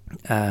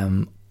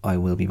 I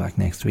will be back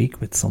next week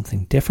with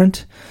something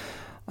different,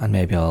 and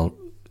maybe I'll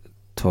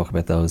talk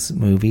about those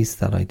movies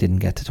that I didn't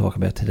get to talk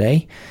about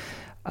today.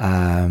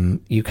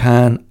 You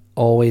can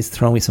always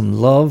throw me some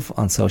love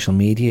on social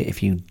media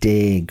if you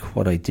dig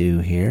what I do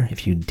here,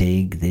 if you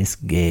dig this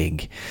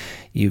gig.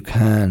 You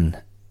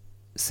can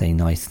say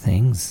nice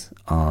things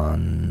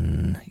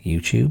on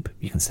YouTube,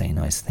 you can say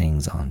nice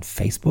things on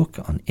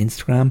Facebook, on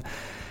Instagram.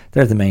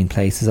 They're the main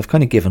places. I've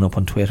kind of given up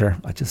on Twitter.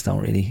 I just don't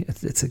really, I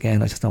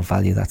just don't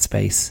value that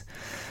space.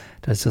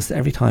 There's just,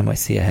 every time I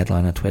see a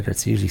headline on Twitter,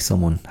 it's usually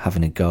someone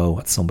having a go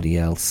at somebody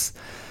else,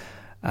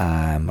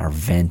 or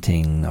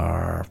venting,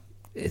 or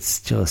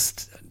it's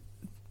just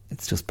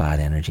bad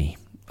energy.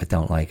 I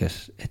don't like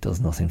it. It does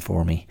nothing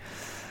for me.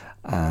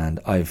 And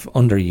I've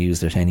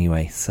underused it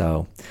anyway.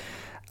 So,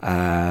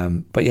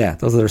 but yeah,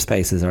 those other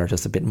spaces are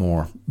just a bit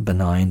more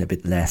benign, a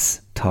bit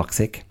less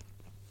toxic.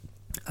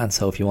 And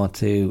so if you want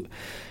to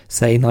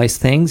say nice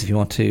things, if you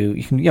want to,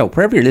 you can,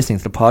 wherever you're listening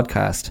to the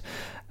podcast,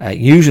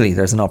 Usually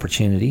there's an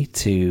opportunity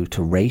to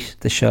rate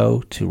the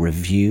show, to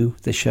review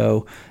the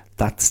show.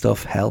 That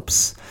stuff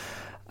helps.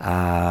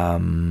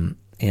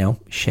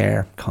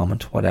 Share,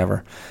 comment,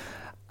 whatever.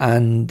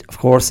 And of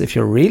course, if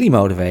you're really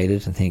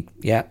motivated and think,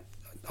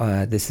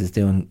 this is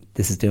doing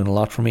a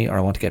lot for me, or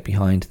I want to get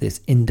behind this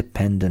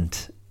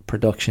independent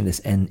production, this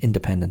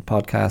independent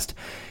podcast,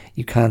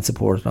 you can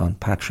support it on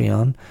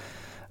Patreon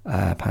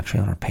or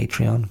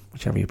Patreon,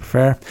 whichever you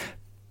prefer.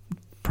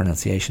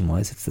 Pronunciation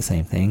wise, it's the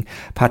same thing.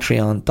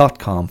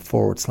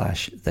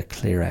 Patreon.com/The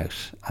Clear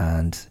Out.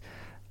 And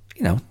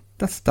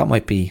that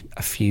might be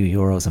a few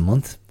euros a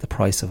month, the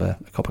price of a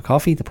cup of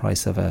coffee, the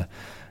price of a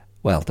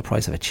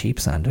cheap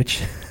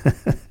sandwich,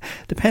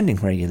 depending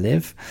where you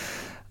live.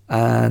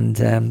 And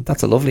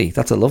that's a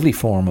lovely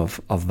form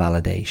of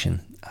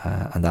validation,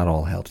 and that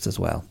all helps as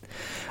well.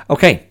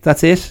 Okay,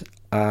 that's it.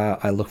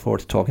 I look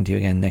forward to talking to you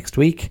again next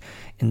week.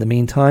 In the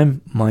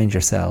meantime, mind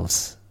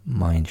yourselves.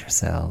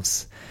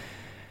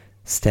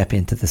 Step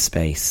into the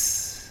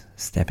space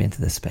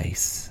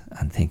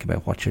and think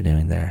about what you're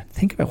doing there.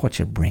 Think about what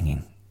you're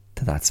bringing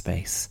to that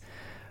space.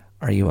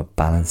 Are you a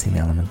balancing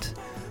element?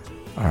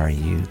 Are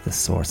you the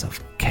source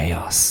of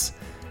chaos?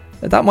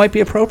 That might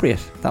be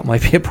appropriate.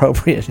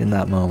 In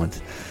that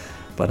moment.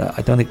 But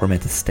I don't think we're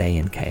meant to stay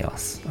in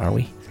chaos, are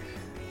we?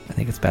 I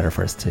think it's better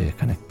for us to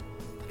kind of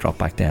drop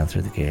back down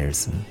through the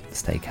gears and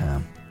stay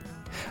calm.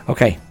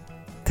 Okay,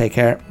 take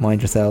care,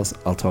 mind yourselves.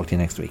 I'll talk to you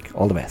next week.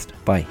 All the best.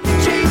 Bye.